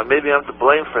 and maybe I'm to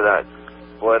blame for that.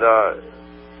 But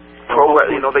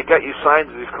they get you signed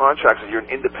to these contracts, and you're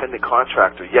an independent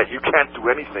contractor. Yet you can't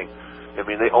do anything. I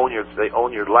mean, they own your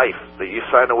life. You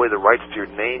sign away the rights to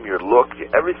your name, your look,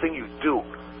 everything you do.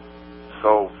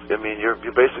 So I mean, you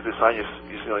basically sign you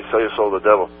sell your soul to the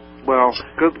devil. Well,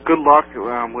 good luck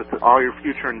with all your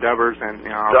future endeavors, and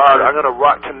Dog, I'm gonna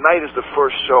rock. Tonight is the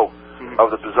first show of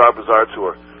the Bizarre Bazaar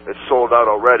tour. It's sold out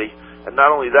already. And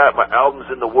not only that, my album's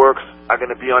in the works. I'm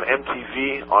going to be on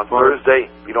MTV on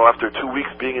Thursday. After 2 weeks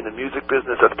being in the music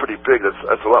business, that's pretty big.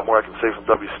 That's a lot more I can say from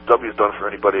WCW's done for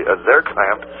anybody as their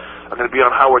client. I'm going to be on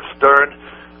Howard Stern,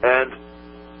 and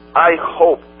I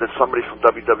hope that somebody from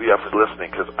WWF is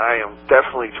listening, because I am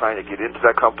definitely trying to get into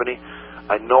that company.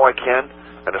 I know I can,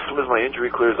 and as soon as my injury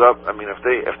clears up, I mean, if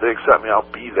they accept me, I'll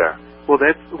be there.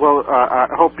 I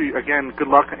hope you, again, good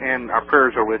luck, and our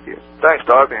prayers are with you. Thanks,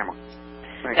 dog.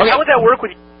 And how would that work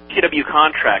with your WCW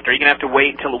contract? Are you going to have to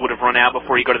wait until it would have run out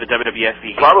before you go to the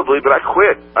WWF? Probably, but I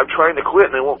quit. I'm trying to quit,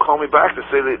 and they won't call me back to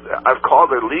say that I've called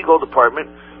their legal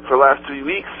department for the last 3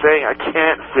 weeks saying I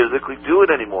can't physically do it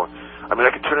anymore. I mean,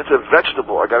 I can turn into a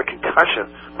vegetable. I got a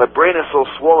concussion. My brain is so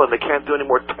swollen they can't do any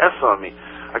more tests on me.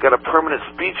 I got a permanent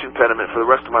speech impediment for the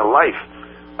rest of my life.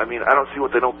 I mean, I don't see what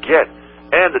they don't get.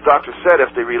 And the doctor said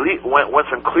if they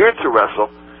once I'm cleared to wrestle,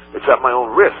 it's at my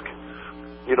own risk.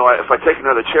 If I take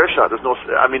another chair shot,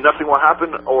 nothing will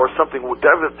happen, or something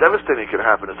devastating could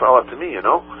happen. It's all up to me,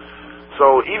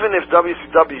 So even if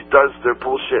WCW does their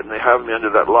bullshit and they have me under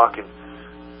that lock and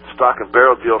stock and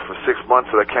barrel deal for 6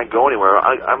 months that I can't go anywhere,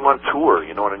 I'm on tour,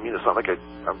 you know what I mean? It's not like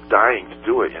I'm dying to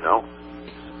do it,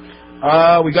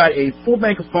 We got a full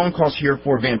bank of phone calls here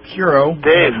for Vampiro.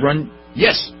 Dave.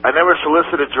 Yes. I never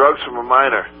solicited drugs from a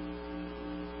minor.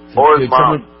 Or his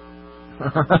mom.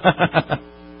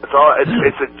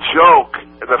 It's a joke.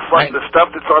 The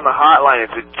stuff that's on the hotline,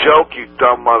 it's a joke, you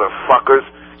dumb motherfuckers.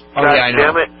 Oh, God yeah, I know.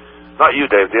 damn it. Not you,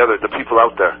 Dave, the people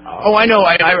out there. Oh, I know.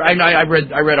 I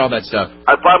read all that stuff.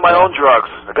 I buy my own drugs.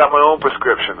 I got my own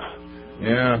prescriptions.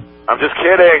 Yeah. I'm just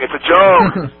kidding. It's a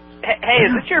joke. Hey,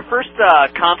 is this your first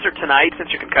concert tonight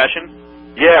since your concussion?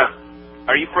 Yeah.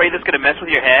 Are you afraid it's going to mess with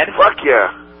your head? Fuck yeah.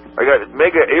 I got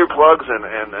mega earplugs and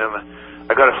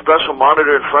I got a special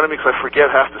monitor in front of me because I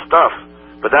forget half the stuff.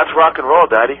 But that's rock and roll,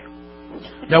 Daddy.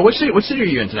 Now, what city are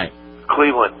you in tonight?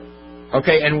 Cleveland.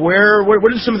 Okay, and what are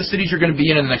some of the cities you're going to be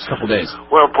in the next couple of days?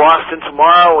 We're in Boston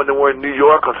tomorrow, and then we're in New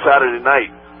York on Saturday night.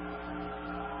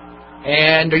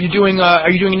 And are you doing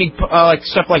any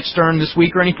stuff like Stern this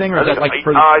week or anything, or is that like?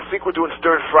 I think we're doing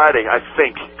Stern Friday. I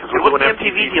think because we're doing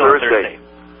MTV Thursday.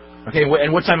 Okay, and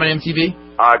what time on MTV?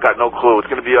 I got no clue. It's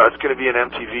gonna be an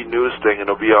MTV news thing, and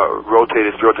it'll be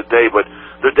rotated throughout the day. But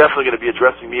they're definitely going to be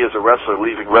addressing me as a wrestler,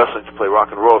 leaving wrestling to play rock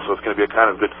and roll. So it's going to be a kind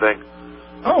of good thing.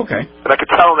 Oh, okay. And I can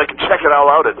tell them they can check it all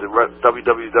out at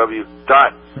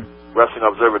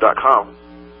www.wrestlingobserver.com.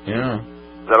 Yeah.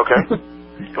 Is that okay?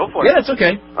 Go for it. Yeah, that's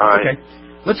okay. All right. Okay.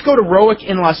 Let's go to Roick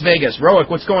in Las Vegas. Roick,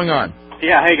 what's going on?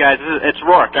 Yeah, hey guys, it's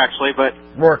Rourke actually, but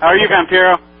Rourke. how are you,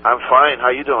 Vampiro? I'm fine. How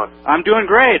you doing? I'm doing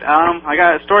great. I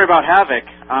got a story about Havoc.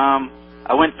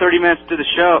 I went 30 minutes to the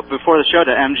show before the show to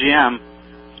MGM,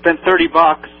 spent $30,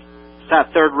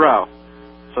 sat third row.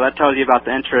 So that tells you about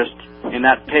the interest in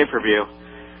that pay-per-view.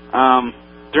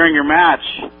 During your match,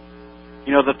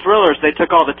 you know, the Thrillers, they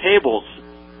took all the tables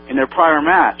in their prior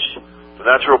match. The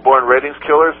Natural Born Ratings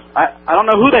Killers? I don't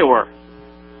know who they were,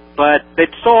 but they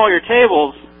stole all your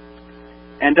tables,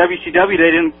 and WCW,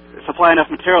 they didn't supply enough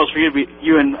materials for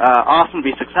you and Austin to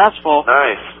be successful.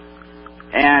 Nice.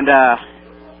 And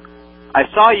I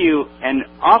saw you, and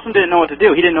Austin didn't know what to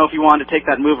do. He didn't know if you wanted to take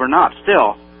that move or not.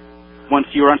 Still, once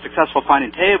you were unsuccessful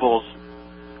finding tables,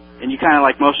 and you kind of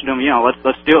like motioned to him, you know,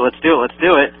 let's do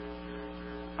it.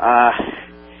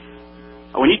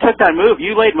 When you took that move,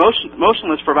 you laid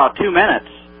motionless for about 2 minutes.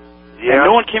 Yeah. And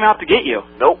no one came out to get you.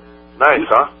 Nope. Nice,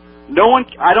 huh? No one.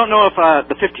 I don't know if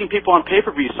the 15 people on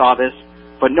pay-per-view saw this,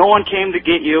 but no one came to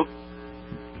get you.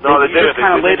 No, they didn't. Just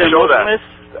kind of laid there motionless.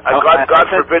 God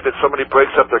forbid that somebody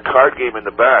breaks up their card game in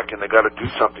the back and they got to do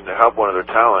something to help one of their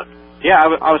talent. Yeah,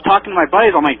 I was talking to my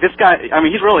buddies. I'm like, this guy. I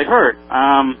mean, he's really hurt.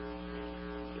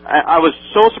 I was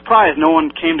so surprised no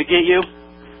one came to get you.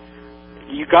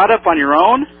 You got up on your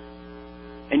own,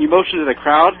 and you motioned to the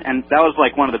crowd, and that was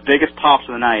like one of the biggest pops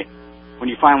of the night when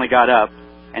you finally got up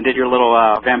and did your little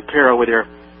Vampiro with your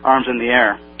arms in the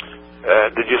air.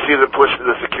 Did you see the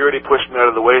security pushed me out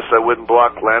of the way so I wouldn't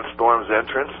block Lance Storm's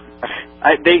entrance?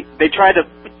 They tried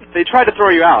to throw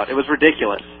you out. It was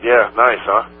ridiculous. Yeah, nice,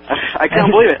 huh? I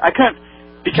couldn't believe it. I couldn't,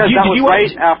 because that was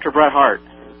right after Bret Hart.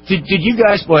 Did you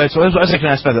guys? Well, so I was going to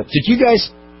ask about that. Did you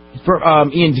guys,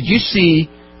 Ian? Did you see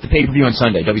the pay-per-view on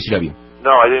Sunday, WCW?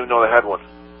 No, I didn't even know they had one.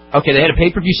 Okay, they had a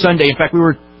pay-per-view Sunday. In fact, we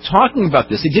were talking about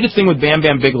this. They did a thing with Bam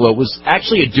Bam Bigelow. It was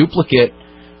actually a duplicate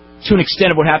to an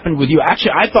extent of what happened with you.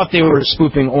 Actually, I thought they were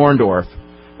spoofing Orndorff,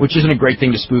 which isn't a great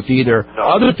thing to spoof either. No.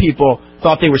 Other people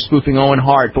thought they were spoofing Owen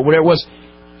Hart, but what it was,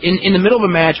 in the middle of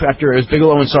a match after it was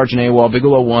Bigelow and Sergeant AWOL,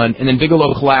 Bigelow won, and then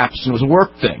Bigelow collapsed, and it was a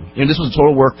work thing. You know, this was a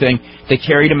total work thing. They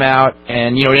carried him out,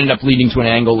 and, you know, it ended up leading to an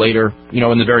angle later, you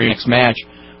know, in the very next match.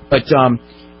 But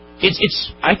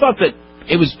I thought that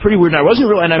it was pretty weird, and I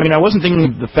wasn't thinking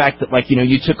of the fact that, like, you know,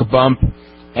 you took a bump,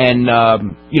 and,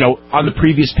 you know, on the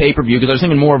previous pay-per-view, because I was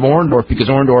thinking more of Orndorff, because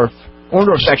Orndorff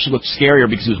actually looked scarier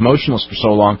because he was motionless for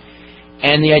so long.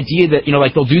 And the idea that, you know,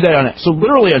 like, they'll do that so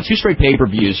literally on 2 straight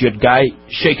pay-per-views, you had a guy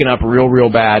shaken up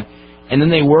real bad, and then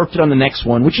they worked it on the next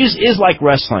one, which is like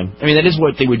wrestling. I mean, that is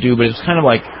what they would do, but it's kind of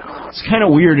like, it's kind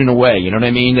of weird in a way, you know what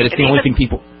I mean? That it's the only thing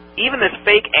people... Even this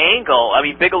fake angle, I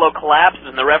mean, Bigelow collapses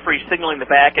and the referee's signaling the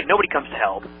back and nobody comes to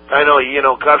help. I know, you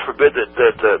know, God forbid that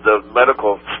the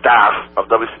medical staff of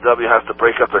WCW has to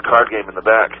break up their card game in the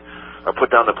back or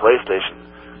put down the PlayStation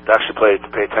to actually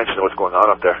pay attention to what's going on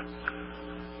up there.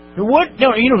 What?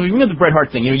 No, you know the Bret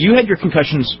Hart thing. You know, you had your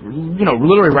concussions, you know,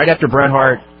 literally right after Bret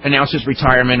Hart announced his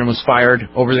retirement and was fired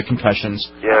over the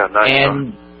concussions. Yeah, nice.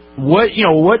 And what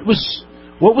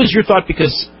was your thought?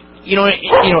 Because you know,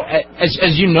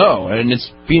 as you know, and it's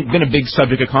been a big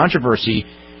subject of controversy.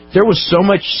 There was so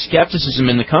much skepticism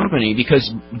in the company because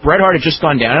Bret Hart had just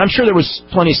gone down, and I'm sure there was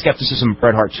plenty of skepticism of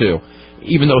Bret Hart too,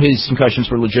 even though his concussions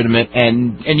were legitimate,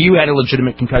 and you had a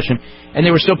legitimate concussion, and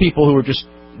there were still people who were just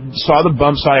saw the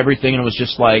bump, saw everything, and it was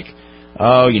just like,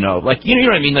 oh, you know what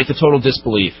I mean, like the total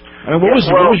disbelief. I mean, what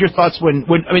was your thoughts when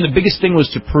I mean, the biggest thing was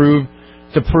to prove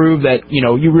that, you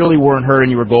know, you really weren't hurt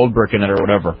and you were gold bricking it or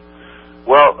whatever.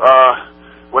 Well,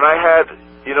 when I had,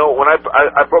 you know, when I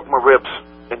broke my ribs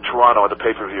in Toronto at the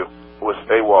pay-per-view with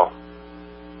AWOL,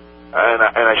 and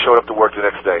I showed up to work the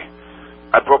next day.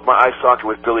 I broke my eye socket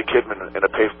with Billy Kidman in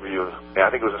a pay-per-view, and I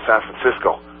think it was in San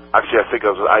Francisco. Actually, I think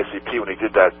it was with ICP when he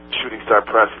did that shooting star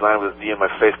press. He landed with his knee in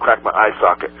my face, cracked my eye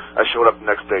socket. I showed up the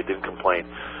next day, didn't complain.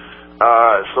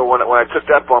 So when I took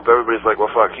that bump, everybody's like,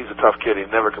 well, fuck, he's a tough kid. He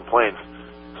never complains.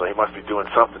 So he must be doing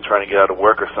something, trying to get out of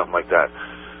work or something like that.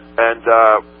 And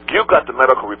you got the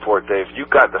medical report, Dave. You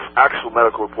got the actual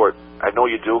medical report. I know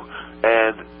you do.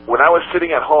 And when I was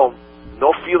sitting at home,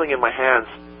 no feeling in my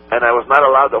hands, and I was not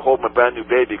allowed to hold my brand new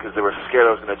baby because they were scared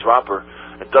I was going to drop her,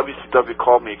 and WCW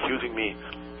called me accusing me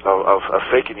of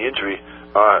faking the injury,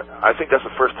 I think that's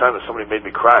the first time that somebody made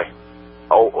me cry.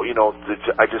 Oh, you know,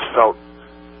 I just felt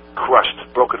crushed,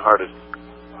 brokenhearted.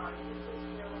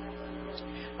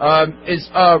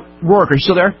 Rourke, are you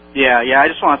still there? Yeah, I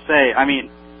just want to say, I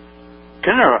mean,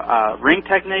 couldn't a ring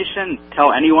technician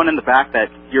tell anyone in the back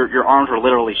that your arms were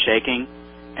literally shaking,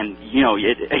 and, you know,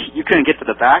 you couldn't get to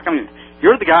the back? I mean,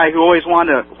 you're the guy who always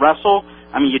wanted to wrestle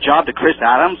I mean, you jobbed to Chris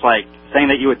Adams, like, saying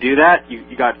that you would do that. You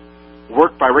got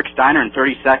worked by Rick Steiner in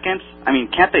 30 seconds. I mean,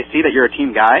 can't they see that you're a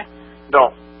team guy?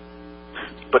 No.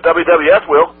 But WWF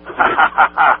will.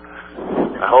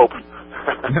 I hope.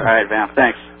 All right, Vamp,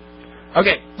 thanks.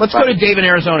 Okay, let's go to Dave in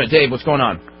Arizona. Dave, what's going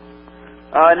on?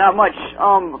 Not much.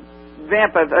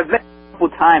 Vamp, I've met a couple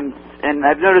times, and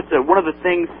I've noticed that one of the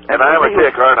things... And I am a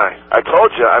dick, aren't I? I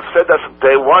told you. I've said that from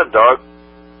day one, dog.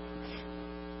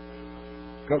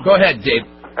 Go ahead, Dave.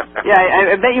 Yeah,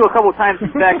 I met you a couple times.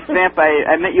 In fact, Vamp,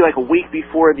 I met you like a week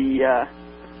before the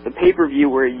pay-per-view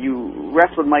where you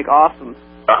wrestled Mike Awesome.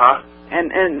 Uh-huh.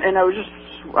 And I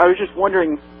was just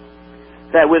wondering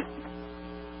that with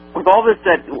all this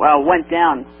that went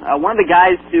down, one of the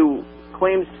guys who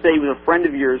claims to say he was a friend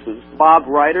of yours was Bob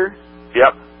Ryder.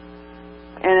 Yep.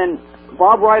 And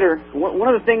Bob Ryder, one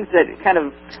of the things that kind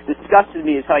of disgusted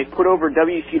me is how he put over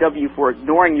WCW for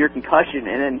ignoring your concussion,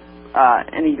 and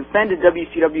he defended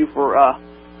WCW for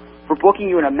booking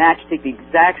you in a match to take the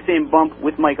exact same bump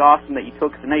with Mike Awesome that you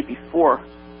took the night before.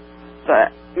 So,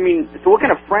 I mean, so what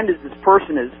kind of friend is this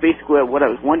person is basically what I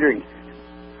was wondering.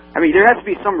 I mean, there has to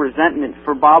be some resentment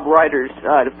for Bob Ryder's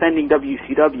defending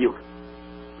WCW.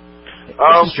 It's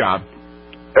his job.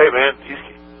 Hey, man,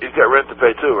 he's got rent to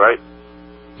pay too, right?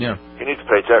 Yeah. He needs a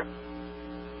paycheck.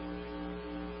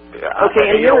 Yeah, okay,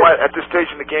 and you know what? At this stage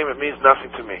in the game, it means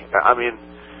nothing to me. I mean,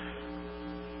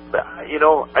 you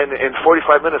know, in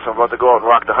 45 minutes, I'm about to go out and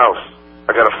rock the house.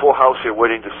 I got a full house here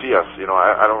waiting to see us. You know,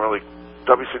 I don't really...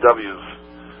 WCW's...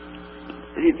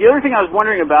 The other thing I was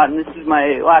wondering about, and this is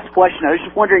my last question, I was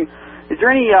just wondering, is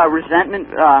there any resentment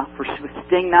for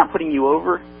Sting not putting you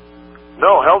over?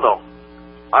 No, hell no.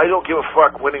 I don't give a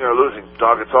fuck winning or losing,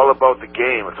 dog. It's all about the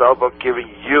game. It's all about giving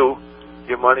you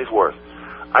your money's worth.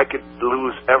 I could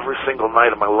lose every single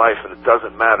night of my life, and it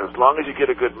doesn't matter, as long as you get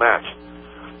a good match.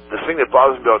 The thing that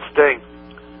bothers me about Sting,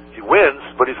 he wins,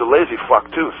 but he's a lazy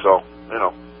fuck too, so, you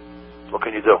know, what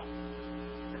can you do?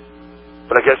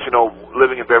 But I guess, you know,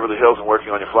 living in Beverly Hills and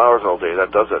working on your flowers all day,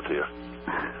 that does that to you.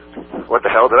 What the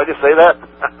hell? Did I just say that?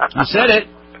 You said it.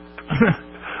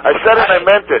 I said it and I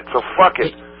meant it, so fuck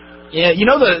it. Yeah, you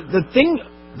know, the thing,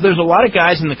 there's a lot of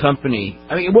guys in the company.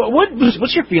 I mean,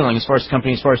 what's your feeling as far as the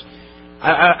company, as far as,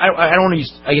 I don't want to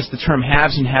use, I guess, the term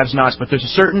haves and have-nots, but there was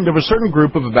a certain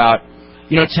group of about,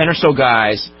 10 or so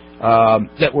guys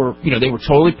that were, they were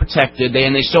totally protected,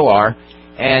 and they still are,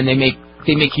 and they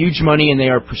make huge money, and they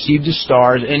are perceived as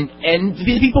stars, and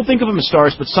people think of them as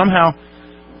stars, but somehow,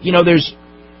 there's,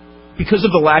 because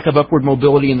of the lack of upward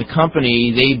mobility in the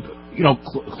company, they've,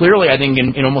 clearly, I think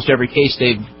in almost every case,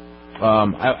 they've,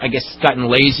 I guess, gotten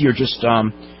lazy or just,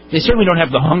 they certainly don't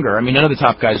have the hunger. I mean, none of the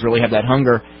top guys really have that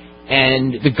hunger,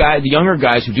 and the younger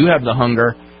guys who do have the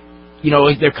hunger,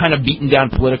 they're kind of beaten down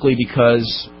politically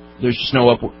because there's just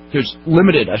there's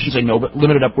limited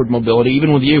upward mobility,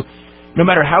 even with you. No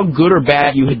matter how good or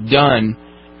bad you had done,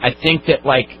 I think that,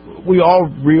 like, we all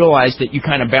realized that you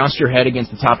kind of bounced your head against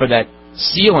the top of that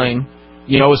ceiling,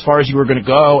 as far as you were going to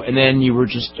go, and then you were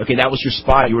just, okay, that was your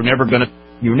spot. They were never going to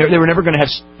have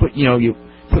put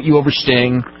you over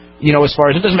Sting, as far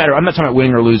as, it doesn't matter. I'm not talking about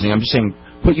winning or losing. I'm just saying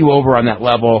put you over on that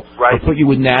level, right, or put you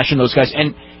with Nash and those guys.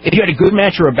 And if you had a good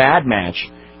match or a bad match,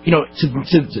 to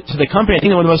the company, I think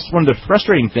one of the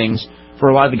frustrating things for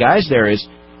a lot of the guys there is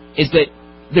that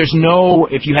there's no,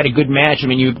 if you had a good match, I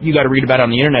mean, you got to read about it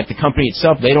on the internet. The company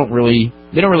itself, they don't really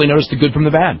notice the good from the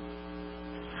bad.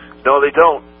 No, they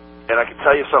don't. And I can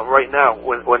tell you something right now.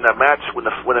 When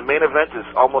the main event is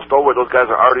almost over, those guys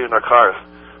are already in their cars.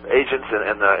 The agents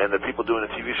and the people doing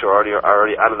the TV show are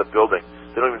already out of the building.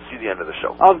 They don't even see the end of the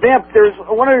show. Vamp, there's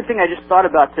one other thing I just thought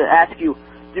about to ask you.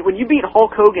 When you beat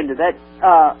Hulk Hogan, did that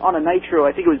on a Nitro?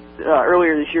 I think it was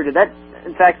earlier this year. Did that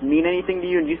in fact mean anything to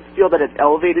you? And do you feel that it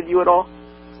elevated you at all?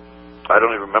 I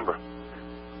don't even remember.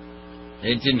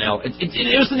 It didn't.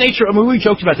 It was the nature. I mean, we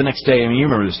joked about the next day. I mean, you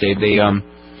remember this, Dave. They,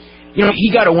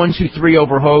 he got a 1-2-3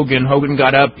 over Hogan. Hogan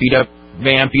got up, beat up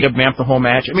Vamp the whole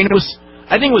match. I mean,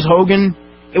 I think it was Hogan.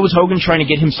 It was Hogan trying to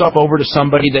get himself over to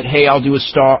somebody that, hey, I'll do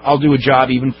a job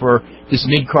even for this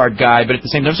mid-card guy. But at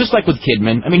the same time, just like with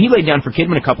Kidman. I mean, he laid down for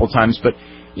Kidman a couple of times, but,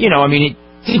 I mean, it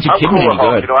didn't do Kidman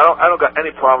any good. I don't got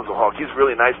any problems with Hulk. He's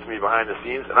really nice to me behind the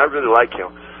scenes, and I really like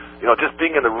him. Just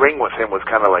being in the ring with him was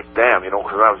kind of like, damn,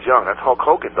 because I was young. That's Hulk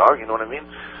Hogan, dog, you know what I mean?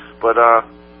 But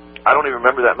I don't even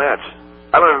remember that match.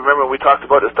 I don't even remember when we talked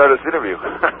about it at the start of this interview.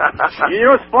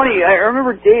 It's funny. I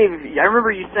remember, Dave,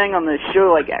 you saying on the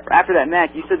show, like, after that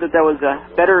match, you said that was a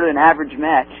better than average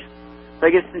match. So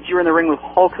I guess since you were in the ring with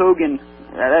Hulk Hogan,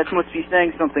 that must be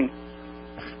saying something.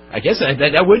 I guess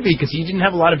that would be, because he didn't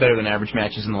have a lot of better than average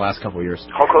matches in the last couple of years.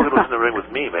 Hulk Hogan was in the ring with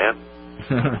me, man.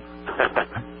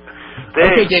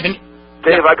 Dave, okay, David.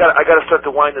 Dave, I gotta start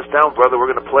to wind this down, brother.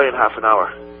 We're gonna play in half an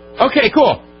hour. Okay,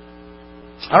 cool.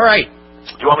 All right.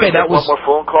 Do you want me to make one more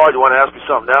phone call? Do you want to ask me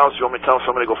something else? Do you want me to tell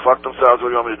somebody to go fuck themselves? What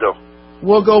do you want me to do?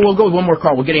 We'll go with one more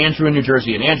call. We'll get Andrew in New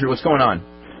Jersey. And Andrew, what's going on?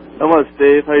 How much,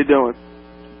 Dave? How you doing?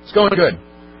 It's going good.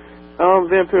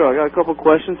 Vampiro, I got a couple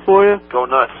questions for you. Go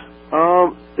nuts.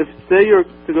 If say you're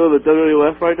to go to the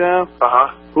WWF right now,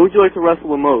 who would you like to wrestle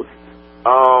the most?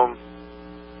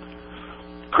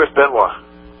 Chris Benoit.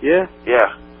 Yeah?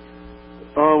 Yeah.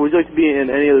 Would you like to be in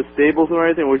any of the stables or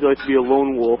anything, or would you like to be a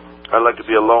lone wolf? I'd like to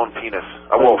be a lone penis.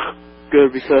 A wolf.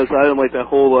 Good, because I don't like that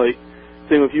whole,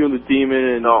 thing with you and the Demon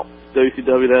and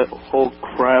WCW, that whole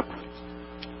crap.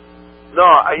 No,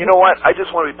 you know what? I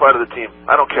just want to be part of the team.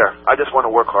 I don't care. I just want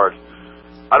to work hard.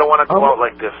 I don't want to go out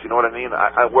like this. You know what I mean?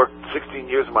 I worked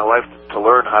 16 years of my life to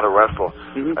learn how to wrestle.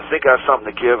 I think I have something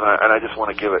to give, and I just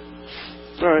want to give it.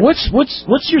 All right.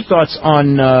 What's your thoughts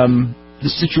on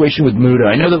the situation with Muda?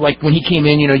 I know that when he came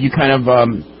in, you kind of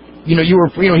he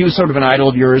was sort of an idol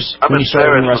of yours when you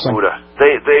started in wrestling. Muda.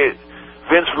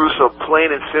 Vince Russo,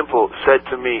 plain and simple, said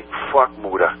to me, "Fuck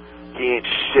Muda. He ain't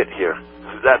shit here."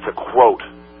 That's a quote.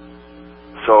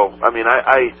 So I mean,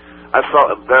 I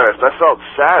felt embarrassed. I felt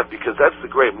sad because that's the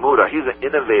great Muda. He's an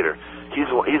innovator. He's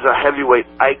a heavyweight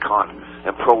icon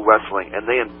in pro wrestling, and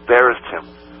they embarrassed him,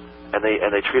 and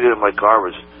they treated him like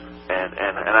garbage, and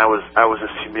I was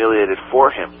just humiliated for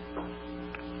him.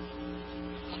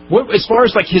 As far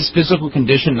as his physical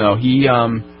condition, though, he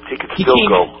could still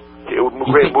go.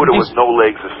 Great Muda with no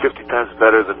legs is 50 times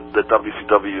better than the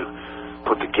WCW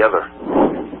put together.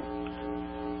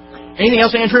 Anything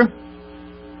else, Andrew?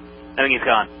 I think he's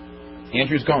gone.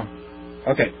 Andrew's gone.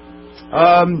 Okay.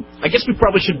 I guess we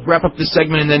probably should wrap up this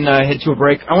segment and then head to a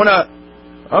break. I want to...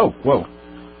 Oh, whoa.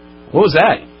 What was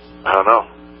that? I don't know.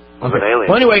 It was an alien.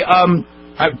 Well, anyway,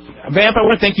 Vamp, I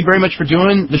want to thank you very much for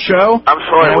doing the show. I'm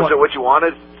sorry. Was it what you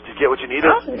wanted? Did you get what you needed?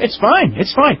 It's fine.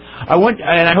 It's fine. I want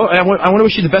to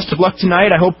wish you the best of luck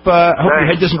tonight. I hope your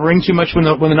head doesn't ring too much when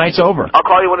the night's over. I'll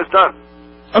call you when it's done.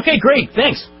 Okay, great.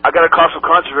 Thanks. I got to cause some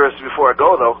controversy before I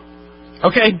go, though.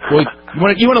 Okay.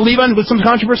 Well, you want to leave on with some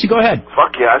controversy? Go ahead.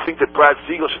 Fuck yeah. I think that Brad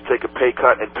Siegel should take a pay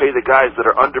cut and pay the guys that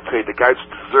are underpaid, the guys who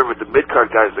deserve it, the mid-card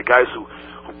guys, the guys who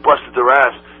busted their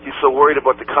ass. He's so worried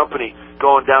about the company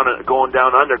going down in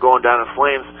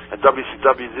flames, and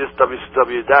WCW this,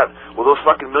 WCW that. Well, those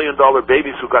fucking $1 million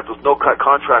babies who got those no-cut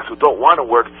contracts who don't want to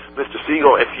work, Mr.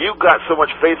 Siegel, if you got so much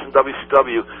faith in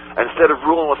WCW, and instead of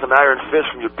ruling with an iron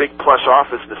fist from your big plush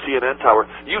office in the CNN tower,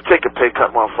 you take a pay cut,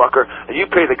 motherfucker, and you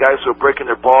pay the guys who are breaking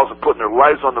their balls and putting their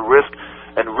lives on the risk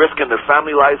and risking their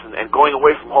family lives and going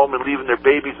away from home and leaving their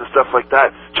babies and stuff like that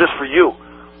just for you.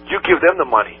 You give them the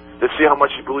money. Let's see how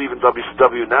much you believe in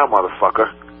WCW now,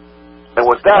 motherfucker. And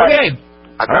with that,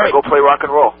 I gotta go play rock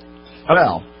and roll.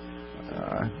 Well,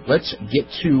 let's get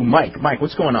to Mike. Mike,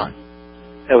 what's going on?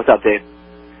 Hey, what's up, Dave?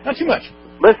 Not too much.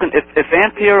 Listen, if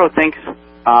VAMPIRO thinks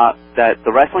that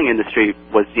the wrestling industry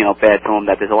was, bad to him,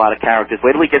 that there's a lot of characters,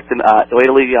 wait till he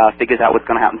figures out what's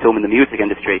going to happen to him in the music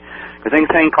industry. Because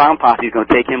Insane Clown Posse is going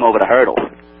to take him over the hurdles.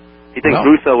 He thinks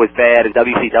Russo was bad and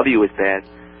WCW was bad.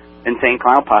 Insane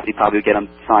Clown Posse probably would get him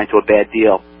signed to a bad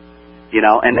deal.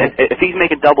 And if he's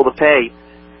making double the pay,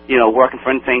 working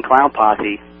for Insane Clown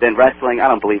Posse, then wrestling, I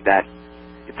don't believe that.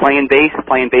 Playing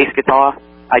bass guitar,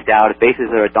 I doubt it.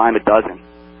 Basses are a dime a dozen.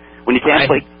 When you can't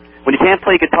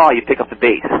play guitar, you pick up the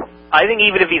bass. I think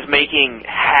even if he's making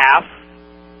half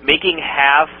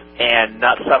and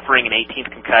not suffering an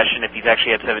 18th concussion, if he's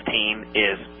actually at 17,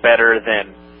 is better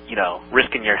than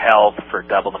risking your health for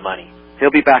double the money.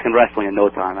 He'll be back in wrestling in no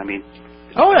time. I mean...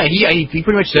 Oh, yeah, he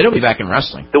pretty much said he'll be back in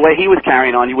wrestling. The way he was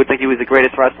carrying on, you would think he was the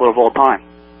greatest wrestler of all time.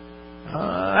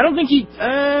 I don't think he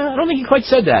quite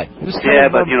said that. But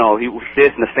he was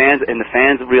this, and the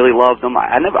fans really loved him.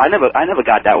 I never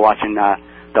got that watching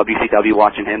WCW,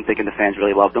 watching him, thinking the fans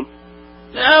really loved him.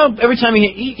 No, every time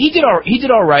he did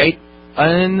all right,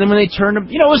 and then when they turned him,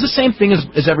 it was the same thing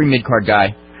as every mid-card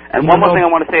guy. And one more thing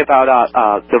I want to say about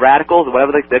the Radicals, or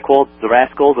whatever they're called, the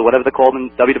Rascals, or whatever they're called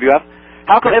in WWF.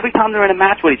 How come every time they're in a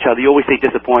match with each other, you always say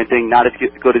disappointing, not as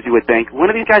good as you would think? When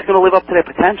are these guys going to live up to their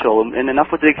potential? And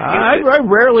enough with the excuses. I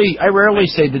rarely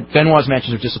say that Benoit's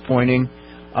matches are disappointing.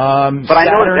 But I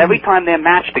notice every time they're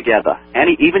matched together,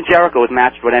 even Jericho is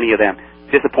matched with any of them.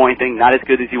 Disappointing, not as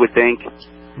good as you would think.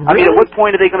 Really? I mean, at what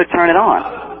point are they going to turn it on?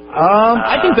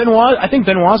 I think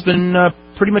Benoit's been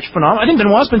pretty much phenomenal. I think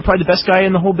Benoit's been probably the best guy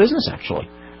in the whole business, actually.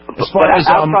 As far as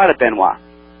outside of Benoit.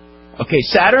 Okay,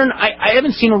 Saturn. I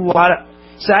haven't seen a lot of.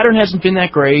 Saturn hasn't been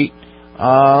that great.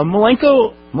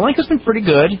 Malenko's been pretty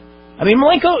good. I mean,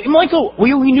 Malenko,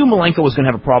 we knew Malenko was going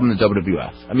to have a problem in the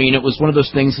WWF. I mean, it was one of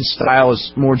those things, his style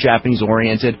is more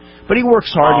Japanese-oriented, but he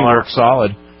works hard and he works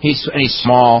solid. He's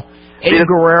small. Eddie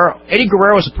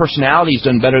Guerrero as a personality has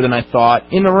done better than I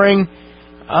thought. In the ring,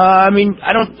 I mean,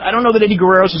 I don't know that Eddie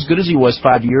Guerrero's as good as he was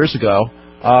 5 years ago,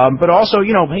 but also,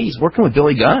 you know, hey, he's working with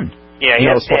Billy Gunn. Yeah, Eddie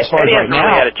hasn't really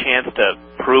had a chance to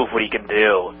prove what he can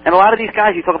do. And a lot of these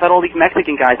guys, you talk about all these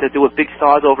Mexican guys that do with big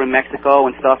stars over in Mexico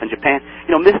and stuff, and Japan.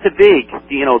 You know, Mr. Big,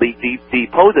 you know, the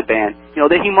poser band, you know,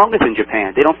 they're humongous in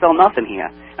Japan. They don't sell nothing here.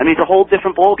 I mean, it's a whole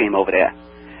different ball game over there,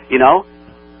 you know?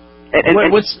 And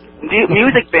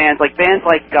music bands like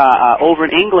over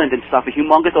in England and stuff are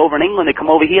humongous over in England. They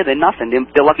come over here, they're nothing.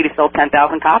 They're lucky to sell 10,000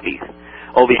 copies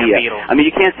over here. I mean,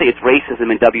 you can't say it's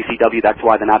racism in WCW. That's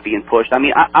why they're not being pushed. I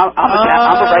mean, I'm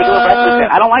a regular wrestling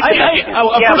fan. I don't like the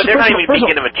yeah, but they're not even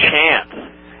thinking of a chance.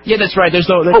 Yeah, that's right.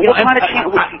 There's no. But what kind of chance?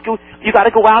 You got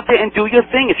to go out there and do your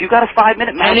thing. If you got a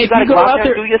 5-minute match, you got to go out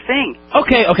there and do your thing.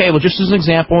 Okay. Well, just as an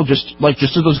example, just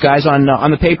to those guys on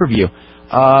the pay-per-view,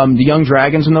 the Young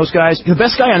Dragons and those guys. The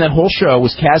best guy on that whole show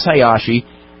was Kaz Hayashi.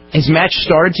 His match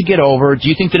started to get over.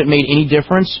 Do you think that it made any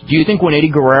difference? Do you think when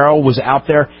Eddie Guerrero was out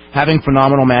there having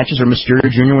phenomenal matches, or Mysterio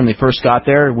Jr. when they first got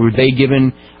there, were they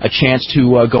given a chance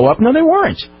to go up? No, they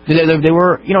weren't. They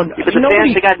were, you know. But the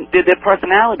fans, their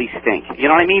personalities stink. You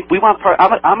know what I mean?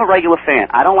 I'm a regular fan.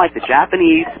 I don't like the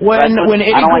Japanese when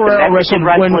Eddie Guerrero wrestled.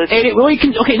 Now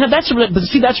that's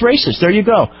racist. There you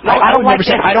go. No, I don't like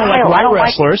white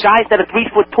wrestlers. Guys that are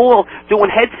 3 foot tall doing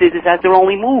head scissors as their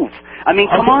only move. I mean,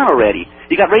 come on already.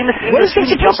 You got Rey Mysterio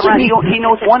jump around. He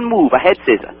knows one move, a head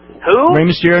scissor. Who? Rey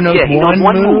Mysterio knows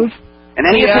one move. And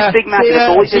any of his big matches,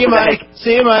 always see you, Mike.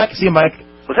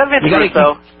 Was that Vince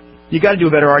Russo? You got to do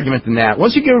a better argument than that.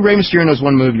 Once you give Rey Mysterio knows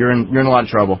one move, you're in a lot of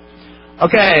trouble.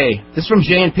 Okay, this is from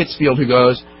Jay in Pittsfield, who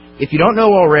goes, if you don't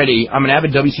know already, I'm an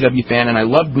avid WCW fan, and I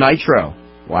loved Nitro.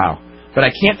 Wow. But I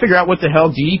can't figure out what the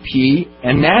hell DDP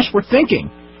and Nash were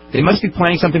thinking. They must be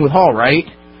planning something with Hall, right?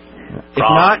 If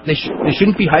not, they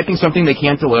shouldn't be hyping something they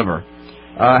can't deliver.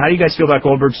 How do you guys feel about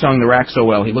Goldberg selling the rack so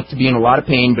well? He looked to be in a lot of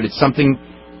pain, but it's something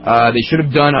they should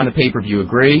have done on the pay-per-view.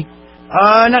 Agree?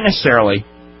 Not necessarily.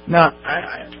 No,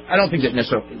 I don't think that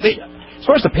necessarily. As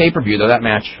far as the pay-per-view, though, that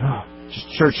match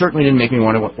certainly didn't make me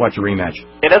want to watch a rematch.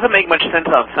 It doesn't make much sense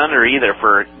on Thunder either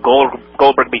for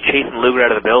Goldberg to be chasing Luger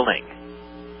out of the building.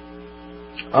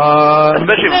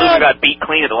 Especially if Luger got beat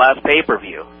clean at the last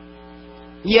pay-per-view.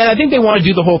 Yeah, I think they want to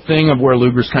do the whole thing of where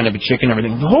Luger's kind of a chick and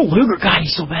everything. The whole Luger, God,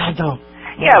 he's so bad, though.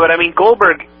 Yeah, but I mean,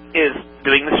 Goldberg is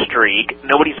doing the streak.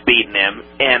 Nobody's beating him.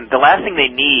 And the last thing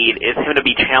they need is him to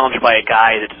be challenged by a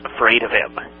guy that's afraid of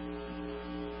him.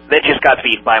 That just got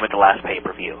beaten by him at the last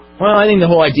pay-per-view. Well, I think the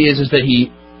whole idea is that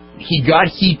he got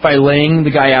heat by laying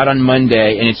the guy out on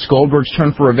Monday, and it's Goldberg's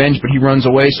turn for revenge, but he runs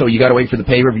away, so you got to wait for the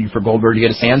pay-per-view for Goldberg to get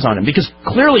his hands on him. Because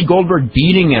clearly Goldberg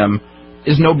beating him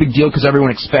is no big deal because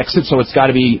everyone expects it, so it's got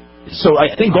to be. So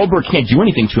I think Goldberg can't do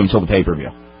anything to him until the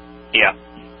pay-per-view. Yeah.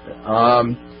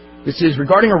 This is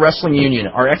regarding a wrestling union.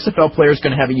 Are XFL players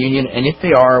going to have a union? And if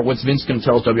they are, what's Vince going to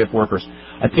tell his WF workers?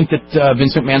 I think that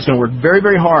Vince McMahon's going to work very,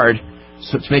 very hard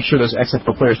to make sure those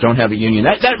XFL players don't have a union.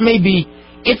 That may be,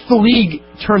 if the league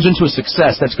turns into a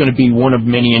success, that's going to be one of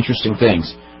many interesting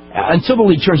things. Until the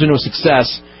league turns into a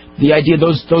success, the idea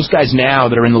those guys now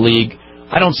that are in the league,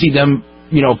 I don't see them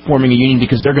forming a union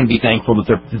because they're going to be thankful that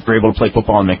they're able to play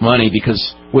football and make money, because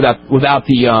without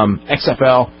the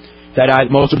XFL,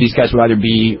 most of these guys would either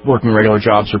be working regular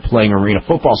jobs or playing arena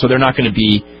football, so they're not going to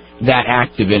be that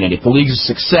active in it. If the league's a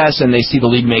success and they see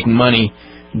the league making money,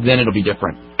 then it'll be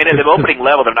different. And at the opening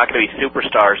level, they're not going to be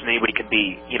superstars, and anybody can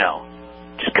be,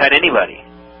 just cut anybody.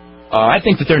 I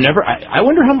think that they're never. I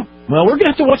wonder how. Well, we're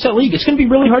going to have to watch that league. It's going to be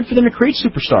really hard for them to create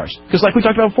superstars, because like we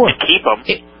talked about before, and keep them.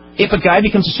 If a guy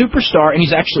becomes a superstar and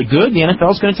he's actually good, the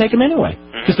NFL is going to take him anyway.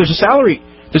 Because there's a salary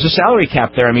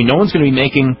cap there. I mean, no one's going to be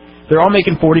making. They're all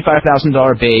making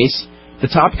 $45,000 base. The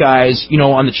top guys,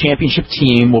 on the championship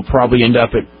team will probably end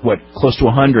up at close to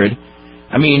 100.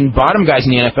 I mean, bottom guys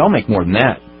in the NFL make more than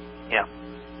that. Yeah.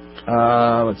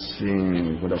 Let's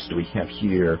see. What else do we have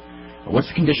here? What's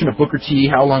the condition of Booker T?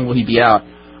 How long will he be out?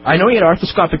 I know he had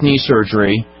arthroscopic knee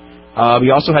surgery. He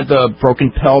also had the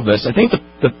broken pelvis. I think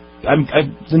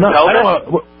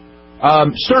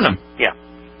sternum. Yeah.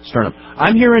 Sternum.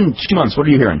 I'm hearing 2 months. What are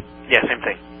you hearing? Yeah, same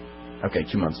thing. Okay,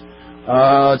 2 months.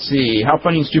 Let's see. How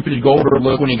funny and stupid did Goldberg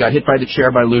look when he got hit by the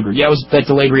chair by Luger? Yeah, it was that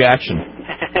delayed reaction.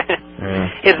 Yeah.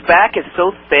 His back is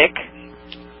so thick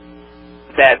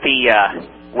that the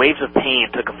waves of pain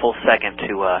took a full second to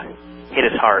hit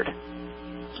his heart.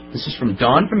 This is from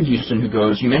Don from Houston, who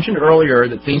goes, you mentioned earlier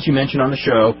that things you mentioned on the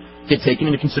show get taken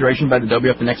into consideration by the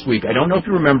WF the next week. I don't know if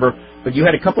you remember, but you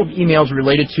had a couple of emails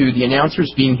related to the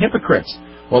announcers being hypocrites.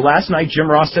 Well, last night, Jim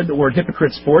Ross said the word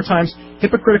hypocrites 4 times,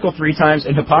 hypocritical 3 times,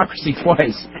 and hypocrisy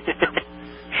twice.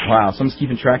 Wow, someone's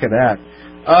keeping track of that.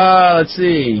 Let's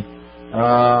see.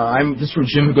 This is from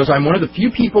Jim, who goes, I'm one of the few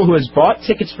people who has bought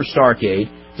tickets for Starrcade.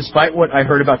 Despite what I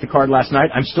heard about the card last night,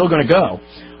 I'm still going to go.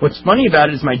 What's funny about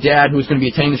it is my dad, who was going to be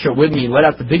attending the show with me, let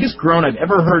out the biggest groan I've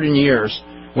ever heard in years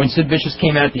when Sid Vicious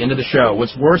came out at the end of the show.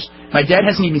 What's worse, my dad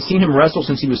hasn't even seen him wrestle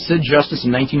since he was Sid Justice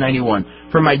in 1991.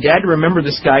 For my dad to remember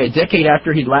this guy a decade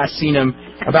after he'd last seen him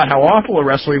about how awful a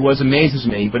wrestler he was amazes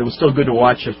me, but it was still good to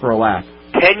watch it for a laugh.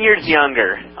 10 years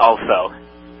younger, also.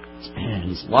 Man,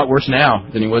 he's a lot worse now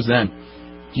than he was then.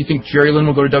 Do you think Jerry Lynn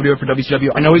will go to WF or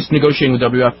WCW? I know he's negotiating with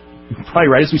WF. Probably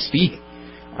right as we speak.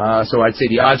 So I'd say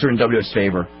the odds are in WF's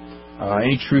favor.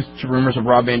 Any truth to rumors of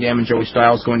Rob Van Dam and Joey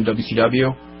Styles going to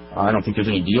WCW? I don't think there's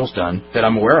any deals done that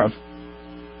I'm aware of.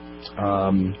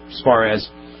 As far as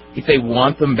if they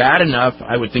want them bad enough,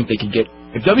 I would think they could get...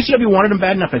 If WCW wanted them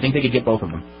bad enough, I think they could get both of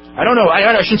them. I don't know.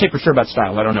 I shouldn't say for sure about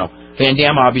Styles. I don't know. Van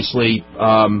Dam, obviously,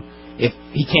 if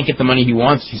he can't get the money he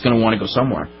wants, he's going to want to go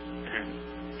somewhere.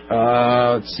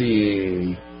 Let's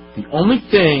see. The only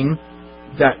thing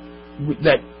that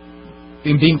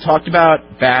being talked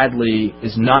about badly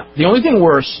is not... The only thing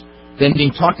worse than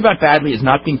being talked about badly is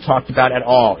not being talked about at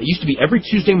all. It used to be every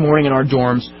Tuesday morning in our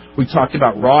dorms we talked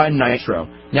about Raw and Nitro.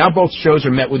 Now both shows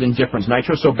are met with indifference.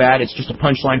 Nitro's so bad it's just a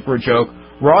punchline for a joke.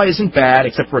 Raw isn't bad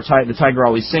except for the Tiger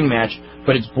Ali Singh match,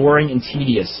 but it's boring and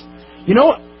tedious. You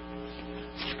know,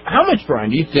 how much, Brian,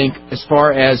 do you think as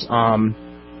far as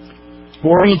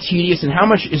boring and tedious, and how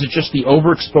much is it just the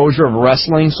overexposure of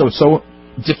wrestling, so it's so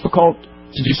difficult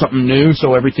to do something new,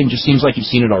 so everything just seems like you've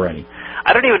seen it already?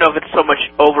 I don't even know if it's so much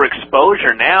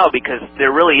overexposure now, because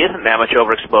there really isn't that much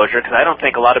overexposure, because I don't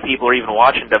think a lot of people are even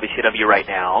watching WCW right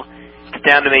now. It's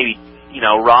down to maybe,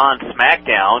 Raw and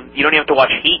SmackDown. You don't even have to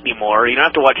watch Heat anymore. You don't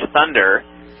have to watch Thunder.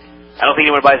 I don't think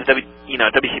anyone buys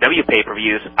WCW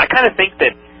pay-per-views. I kind of think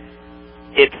that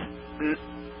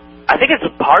I think it's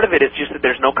a part of it is just that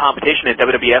there's no competition in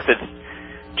WWF that's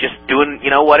just doing,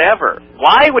 whatever.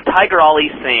 Why would Tiger Ali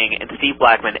Singh and Steve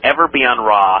Blackman ever be on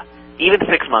Raw, even 6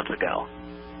 months ago?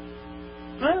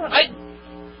 I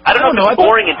don't know if it's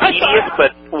boring and tedious,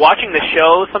 but watching the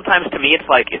show, sometimes to me it's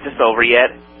like, is this over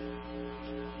yet?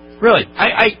 Really?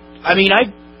 I mean,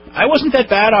 I wasn't that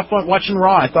bad off watching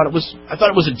Raw. I thought it was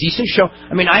a decent show.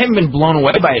 I mean, I haven't been blown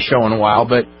away by a show in a while,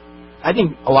 but I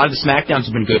think a lot of the SmackDowns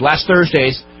have been good. Last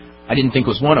Thursday's, I didn't think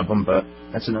was one of them, but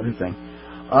that's another thing.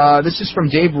 This is from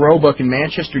Dave Roebuck in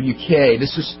Manchester, UK.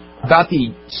 This is about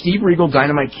the Steve Regal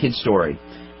Dynamite Kid story.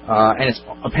 And it's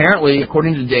apparently,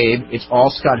 according to Dave, it's all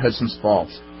Scott Hudson's fault.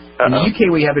 In the UK,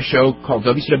 we have a show called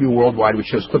WCW Worldwide, which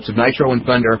shows clips of Nitro and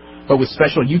Thunder, but with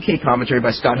special UK commentary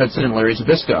by Scott Hudson and Larry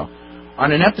Zbyszko.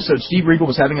 On an episode, Steve Regal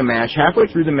was having a match. Halfway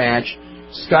through the match,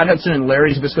 Scott Hudson and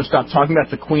Larry Zbyszko stopped talking about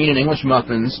the Queen and English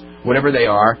muffins, whatever they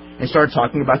are, and started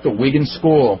talking about the Wigan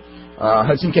School.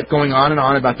 Hudson kept going on and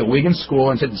on about the Wigan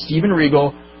School and said that Steven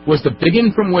Regal was the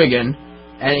biggin from Wigan,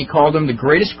 and he called him the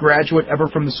greatest graduate ever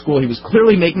from the school. He was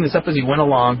clearly making this up as he went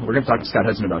along. We're going to talk to Scott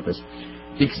Hudson about this.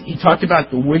 He talked about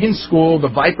the Wigan School, the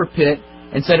Viper Pit,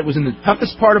 and said it was in the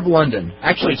toughest part of London.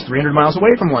 Actually, it's 300 miles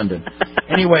away from London.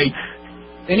 Anyway,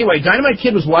 Dynamite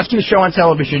Kid was watching the show on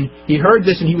television. He heard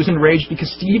this, and he was enraged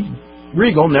because Steve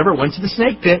Regal never went to the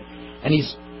Snake Pit, and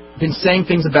he's been saying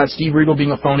things about Steve Regal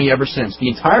being a phony ever since. The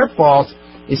entire fault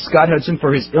is Scott Hudson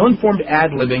for his ill-informed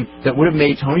ad-libbing that would have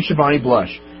made Tony Schiavone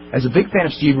blush. As a big fan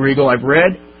of Steve Regal, I've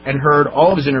read and heard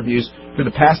all of his interviews for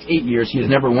the past 8 years. He has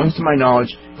never once, to my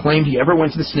knowledge, claimed he ever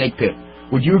went to the Snake Pit.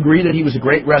 Would you agree that he was a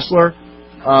great wrestler?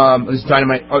 Although this is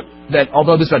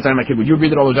not Dynamite Kid, would you agree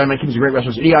that although Dynamite Kid was a great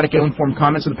wrestler, his idiotic, ill-informed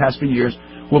comments of the past few years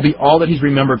will be all that he's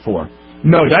remembered for?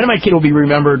 No, Dynamite Kid will be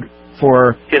remembered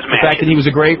for the fact that he was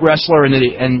a great wrestler and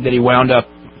that he wound up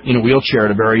in a wheelchair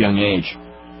at a very young age,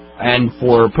 and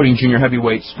for putting junior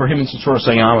heavyweights, for him and Satoru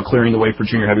Sayama clearing the way for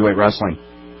junior heavyweight wrestling.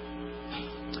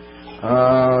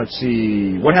 Let's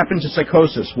see. What happened to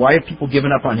Psychosis? Why have people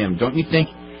given up on him? Don't you think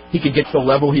he could get to the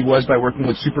level he was by working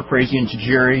with Super Crazy and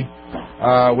Tajiri?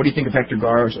 What do you think of Hector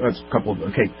Garza? That's a couple of...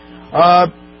 Okay. I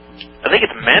think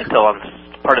it's mental on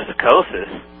part of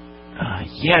Psychosis.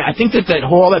 Yeah, I think that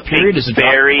all that period is a job.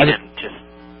 Buried and just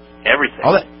everything.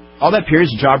 All that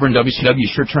period is a jobber in WCW.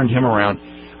 Sure turned him around.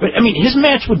 But, I mean, his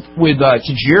match with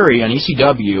Tajiri on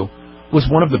ECW was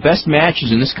one of the best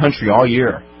matches in this country all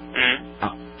year.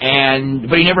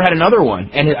 But he never had another one,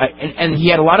 and he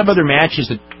had a lot of other matches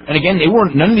that And again,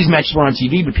 none of these matches were on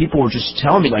TV, but people were just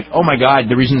telling me, like, oh my God,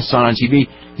 the reason it's not on TV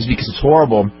is because it's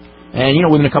horrible. And, you know,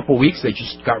 within a couple of weeks, they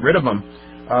just got rid of them.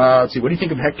 Let's see, what do you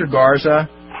think of Hector Garza?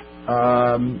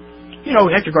 You know,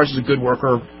 Hector Garza's a good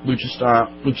worker, lucha style,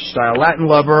 Latin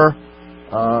lover.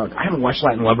 I haven't watched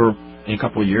Latin lover in a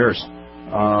couple of years.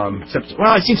 Except,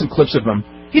 well, I've seen some clips of him.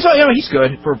 He's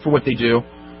good for what they do.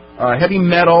 Heavy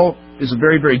Metal is a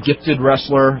very, very gifted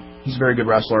wrestler. He's a very good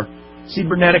wrestler.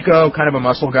 Cibernetico, kind of a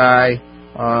muscle guy.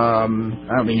 I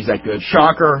don't think he's that good.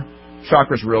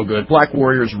 Shocker's real good. Black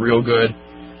Warrior's real good.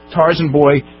 Tarzan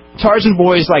Boy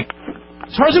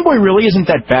really isn't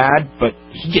that bad, but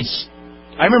he gets...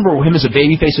 I remember him as a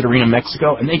babyface at Arena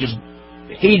Mexico, and they just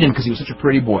hated him because he was such a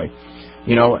pretty boy,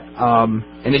 you know, and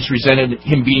they just resented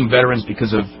him beating veterans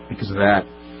because of that.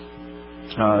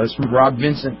 That's from Rob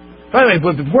Vincent. By the way,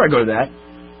 but before I go to that,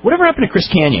 whatever happened to Chris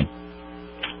Kanyon?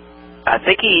 I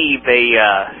think they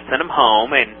sent him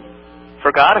home and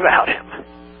forgot about him.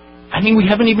 I mean, we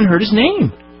haven't even heard his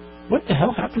name. What the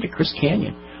hell happened to Chris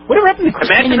Kanyon? Whatever happened to Chris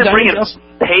Kanyon? Imagine them bringing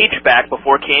Page back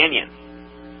before Kanyon.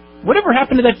 Whatever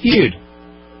happened to that feud?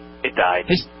 It died.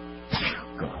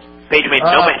 God. Page made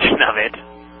no mention of it.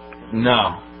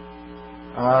 No.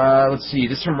 Let's see.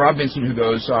 This is from Rob Vincent, who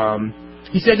goes,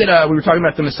 he said that we were talking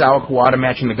about the Misawa Kawada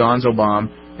match in the Gonzo Bomb,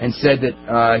 and said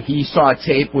that he saw a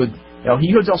tape with El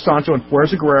Hijo del Santo and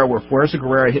Fuerza Guerrera, where Fuerza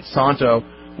Guerrera hit Santo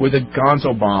with a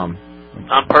Gonzo Bomb.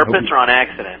 On purpose or on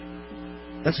accident?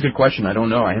 That's a good question. I don't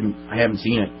know. I haven't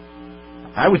seen it.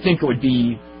 I would think it would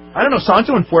be... I don't know.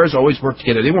 Santo and Fuerza always work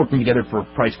together. They've been working together for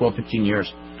probably 12, 15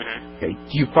 years. Okay.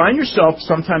 Do you find yourself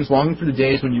sometimes longing for the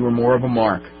days when you were more of a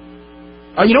mark?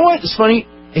 You know what? It's funny.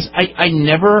 I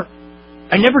never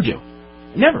do.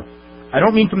 Never. I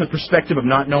don't mean from the perspective of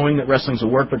not knowing that wrestling's a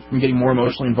work, but from getting more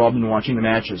emotionally involved in watching the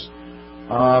matches.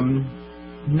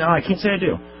 No, I can't say I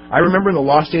do. I remember in the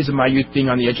lost days of my youth being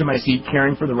on the edge of my seat,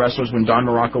 caring for the wrestlers when Don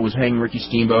Morocco was hanging Ricky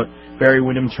Steamboat, Barry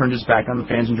Windham turned his back on the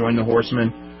fans and joined the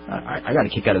Horsemen. I got a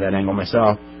kick out of that angle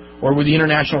myself. Or with the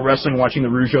international wrestling, watching the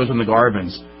Rougeaus and the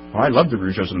Garvins. Oh, I loved the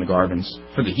Rougeaus and the Garvins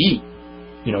for the heat,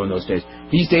 you know, in those days.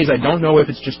 These days, I don't know if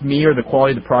it's just me or the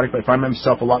quality of the product, but I find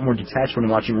myself a lot more detached when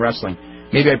watching wrestling.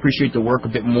 Maybe I appreciate the work a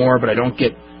bit more, but I don't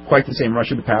get quite the same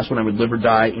rush of the past when I would live or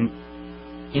die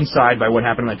inside by what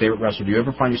happened to my favorite wrestler. Do you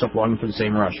ever find yourself longing for the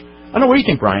same rush? I don't know. What do you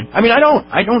think, Brian? I mean, I have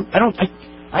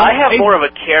more of a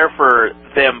care for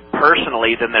them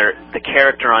personally than the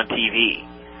character on TV.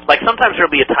 Like, sometimes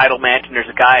there'll be a title match, and there's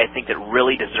a guy I think that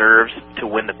really deserves to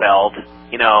win the belt,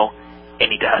 you know,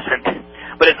 and he doesn't.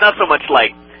 But it's not so much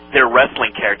like their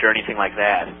wrestling character or anything like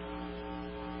that.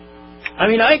 I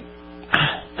mean, I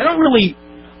don't really...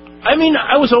 I mean,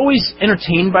 I was always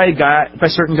entertained by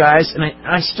certain guys, and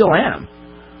I still am.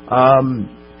 I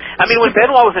mean, when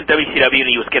Benoit was in WCW and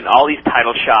he was getting all these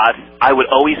title shots, I would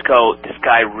always go, this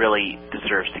guy really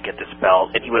deserves to get this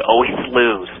belt, and he would always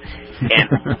lose. And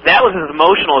that was as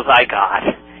emotional as I got.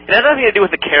 It had nothing to do with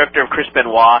the character of Chris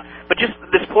Benoit, but just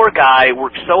this poor guy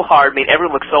worked so hard, made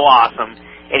everyone look so awesome,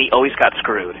 and he always got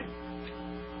screwed.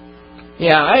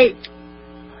 Yeah, I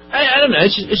don't know.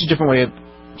 It's just a different way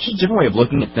of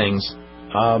looking at things.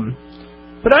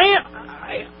 But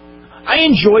I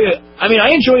enjoy it. I mean,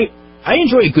 I enjoy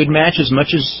a good match as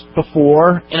much as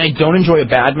before, and I don't enjoy a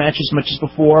bad match as much as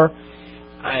before.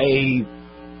 I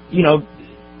don't know.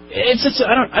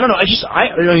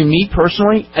 I mean, me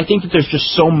personally, I think that there's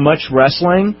just so much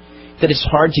wrestling that it's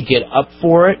hard to get up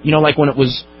for it. You know, like when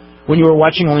you were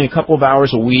watching only a couple of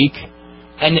hours a week,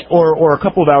 or a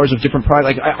couple of hours of different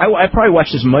product. Like I probably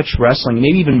watched as much wrestling,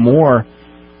 maybe even more,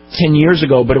 10 years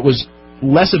ago, but it was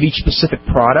less of each specific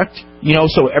product. You know,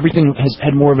 so everything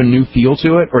had more of a new feel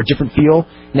to it, or a different feel.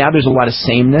 Now there's a lot of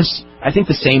sameness. I think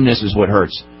the sameness is what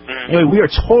hurts. Anyway, we are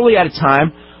totally out of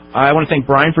time. I want to thank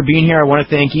Brian for being here. I want to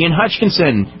thank Ian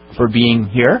Hutchinson for being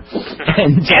here.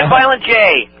 And Violent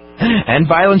J. And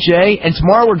Violent J. And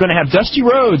tomorrow we're going to have Dusty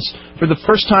Rhodes for the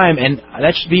first time, and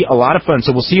that should be a lot of fun.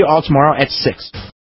 So we'll see you all tomorrow at 6.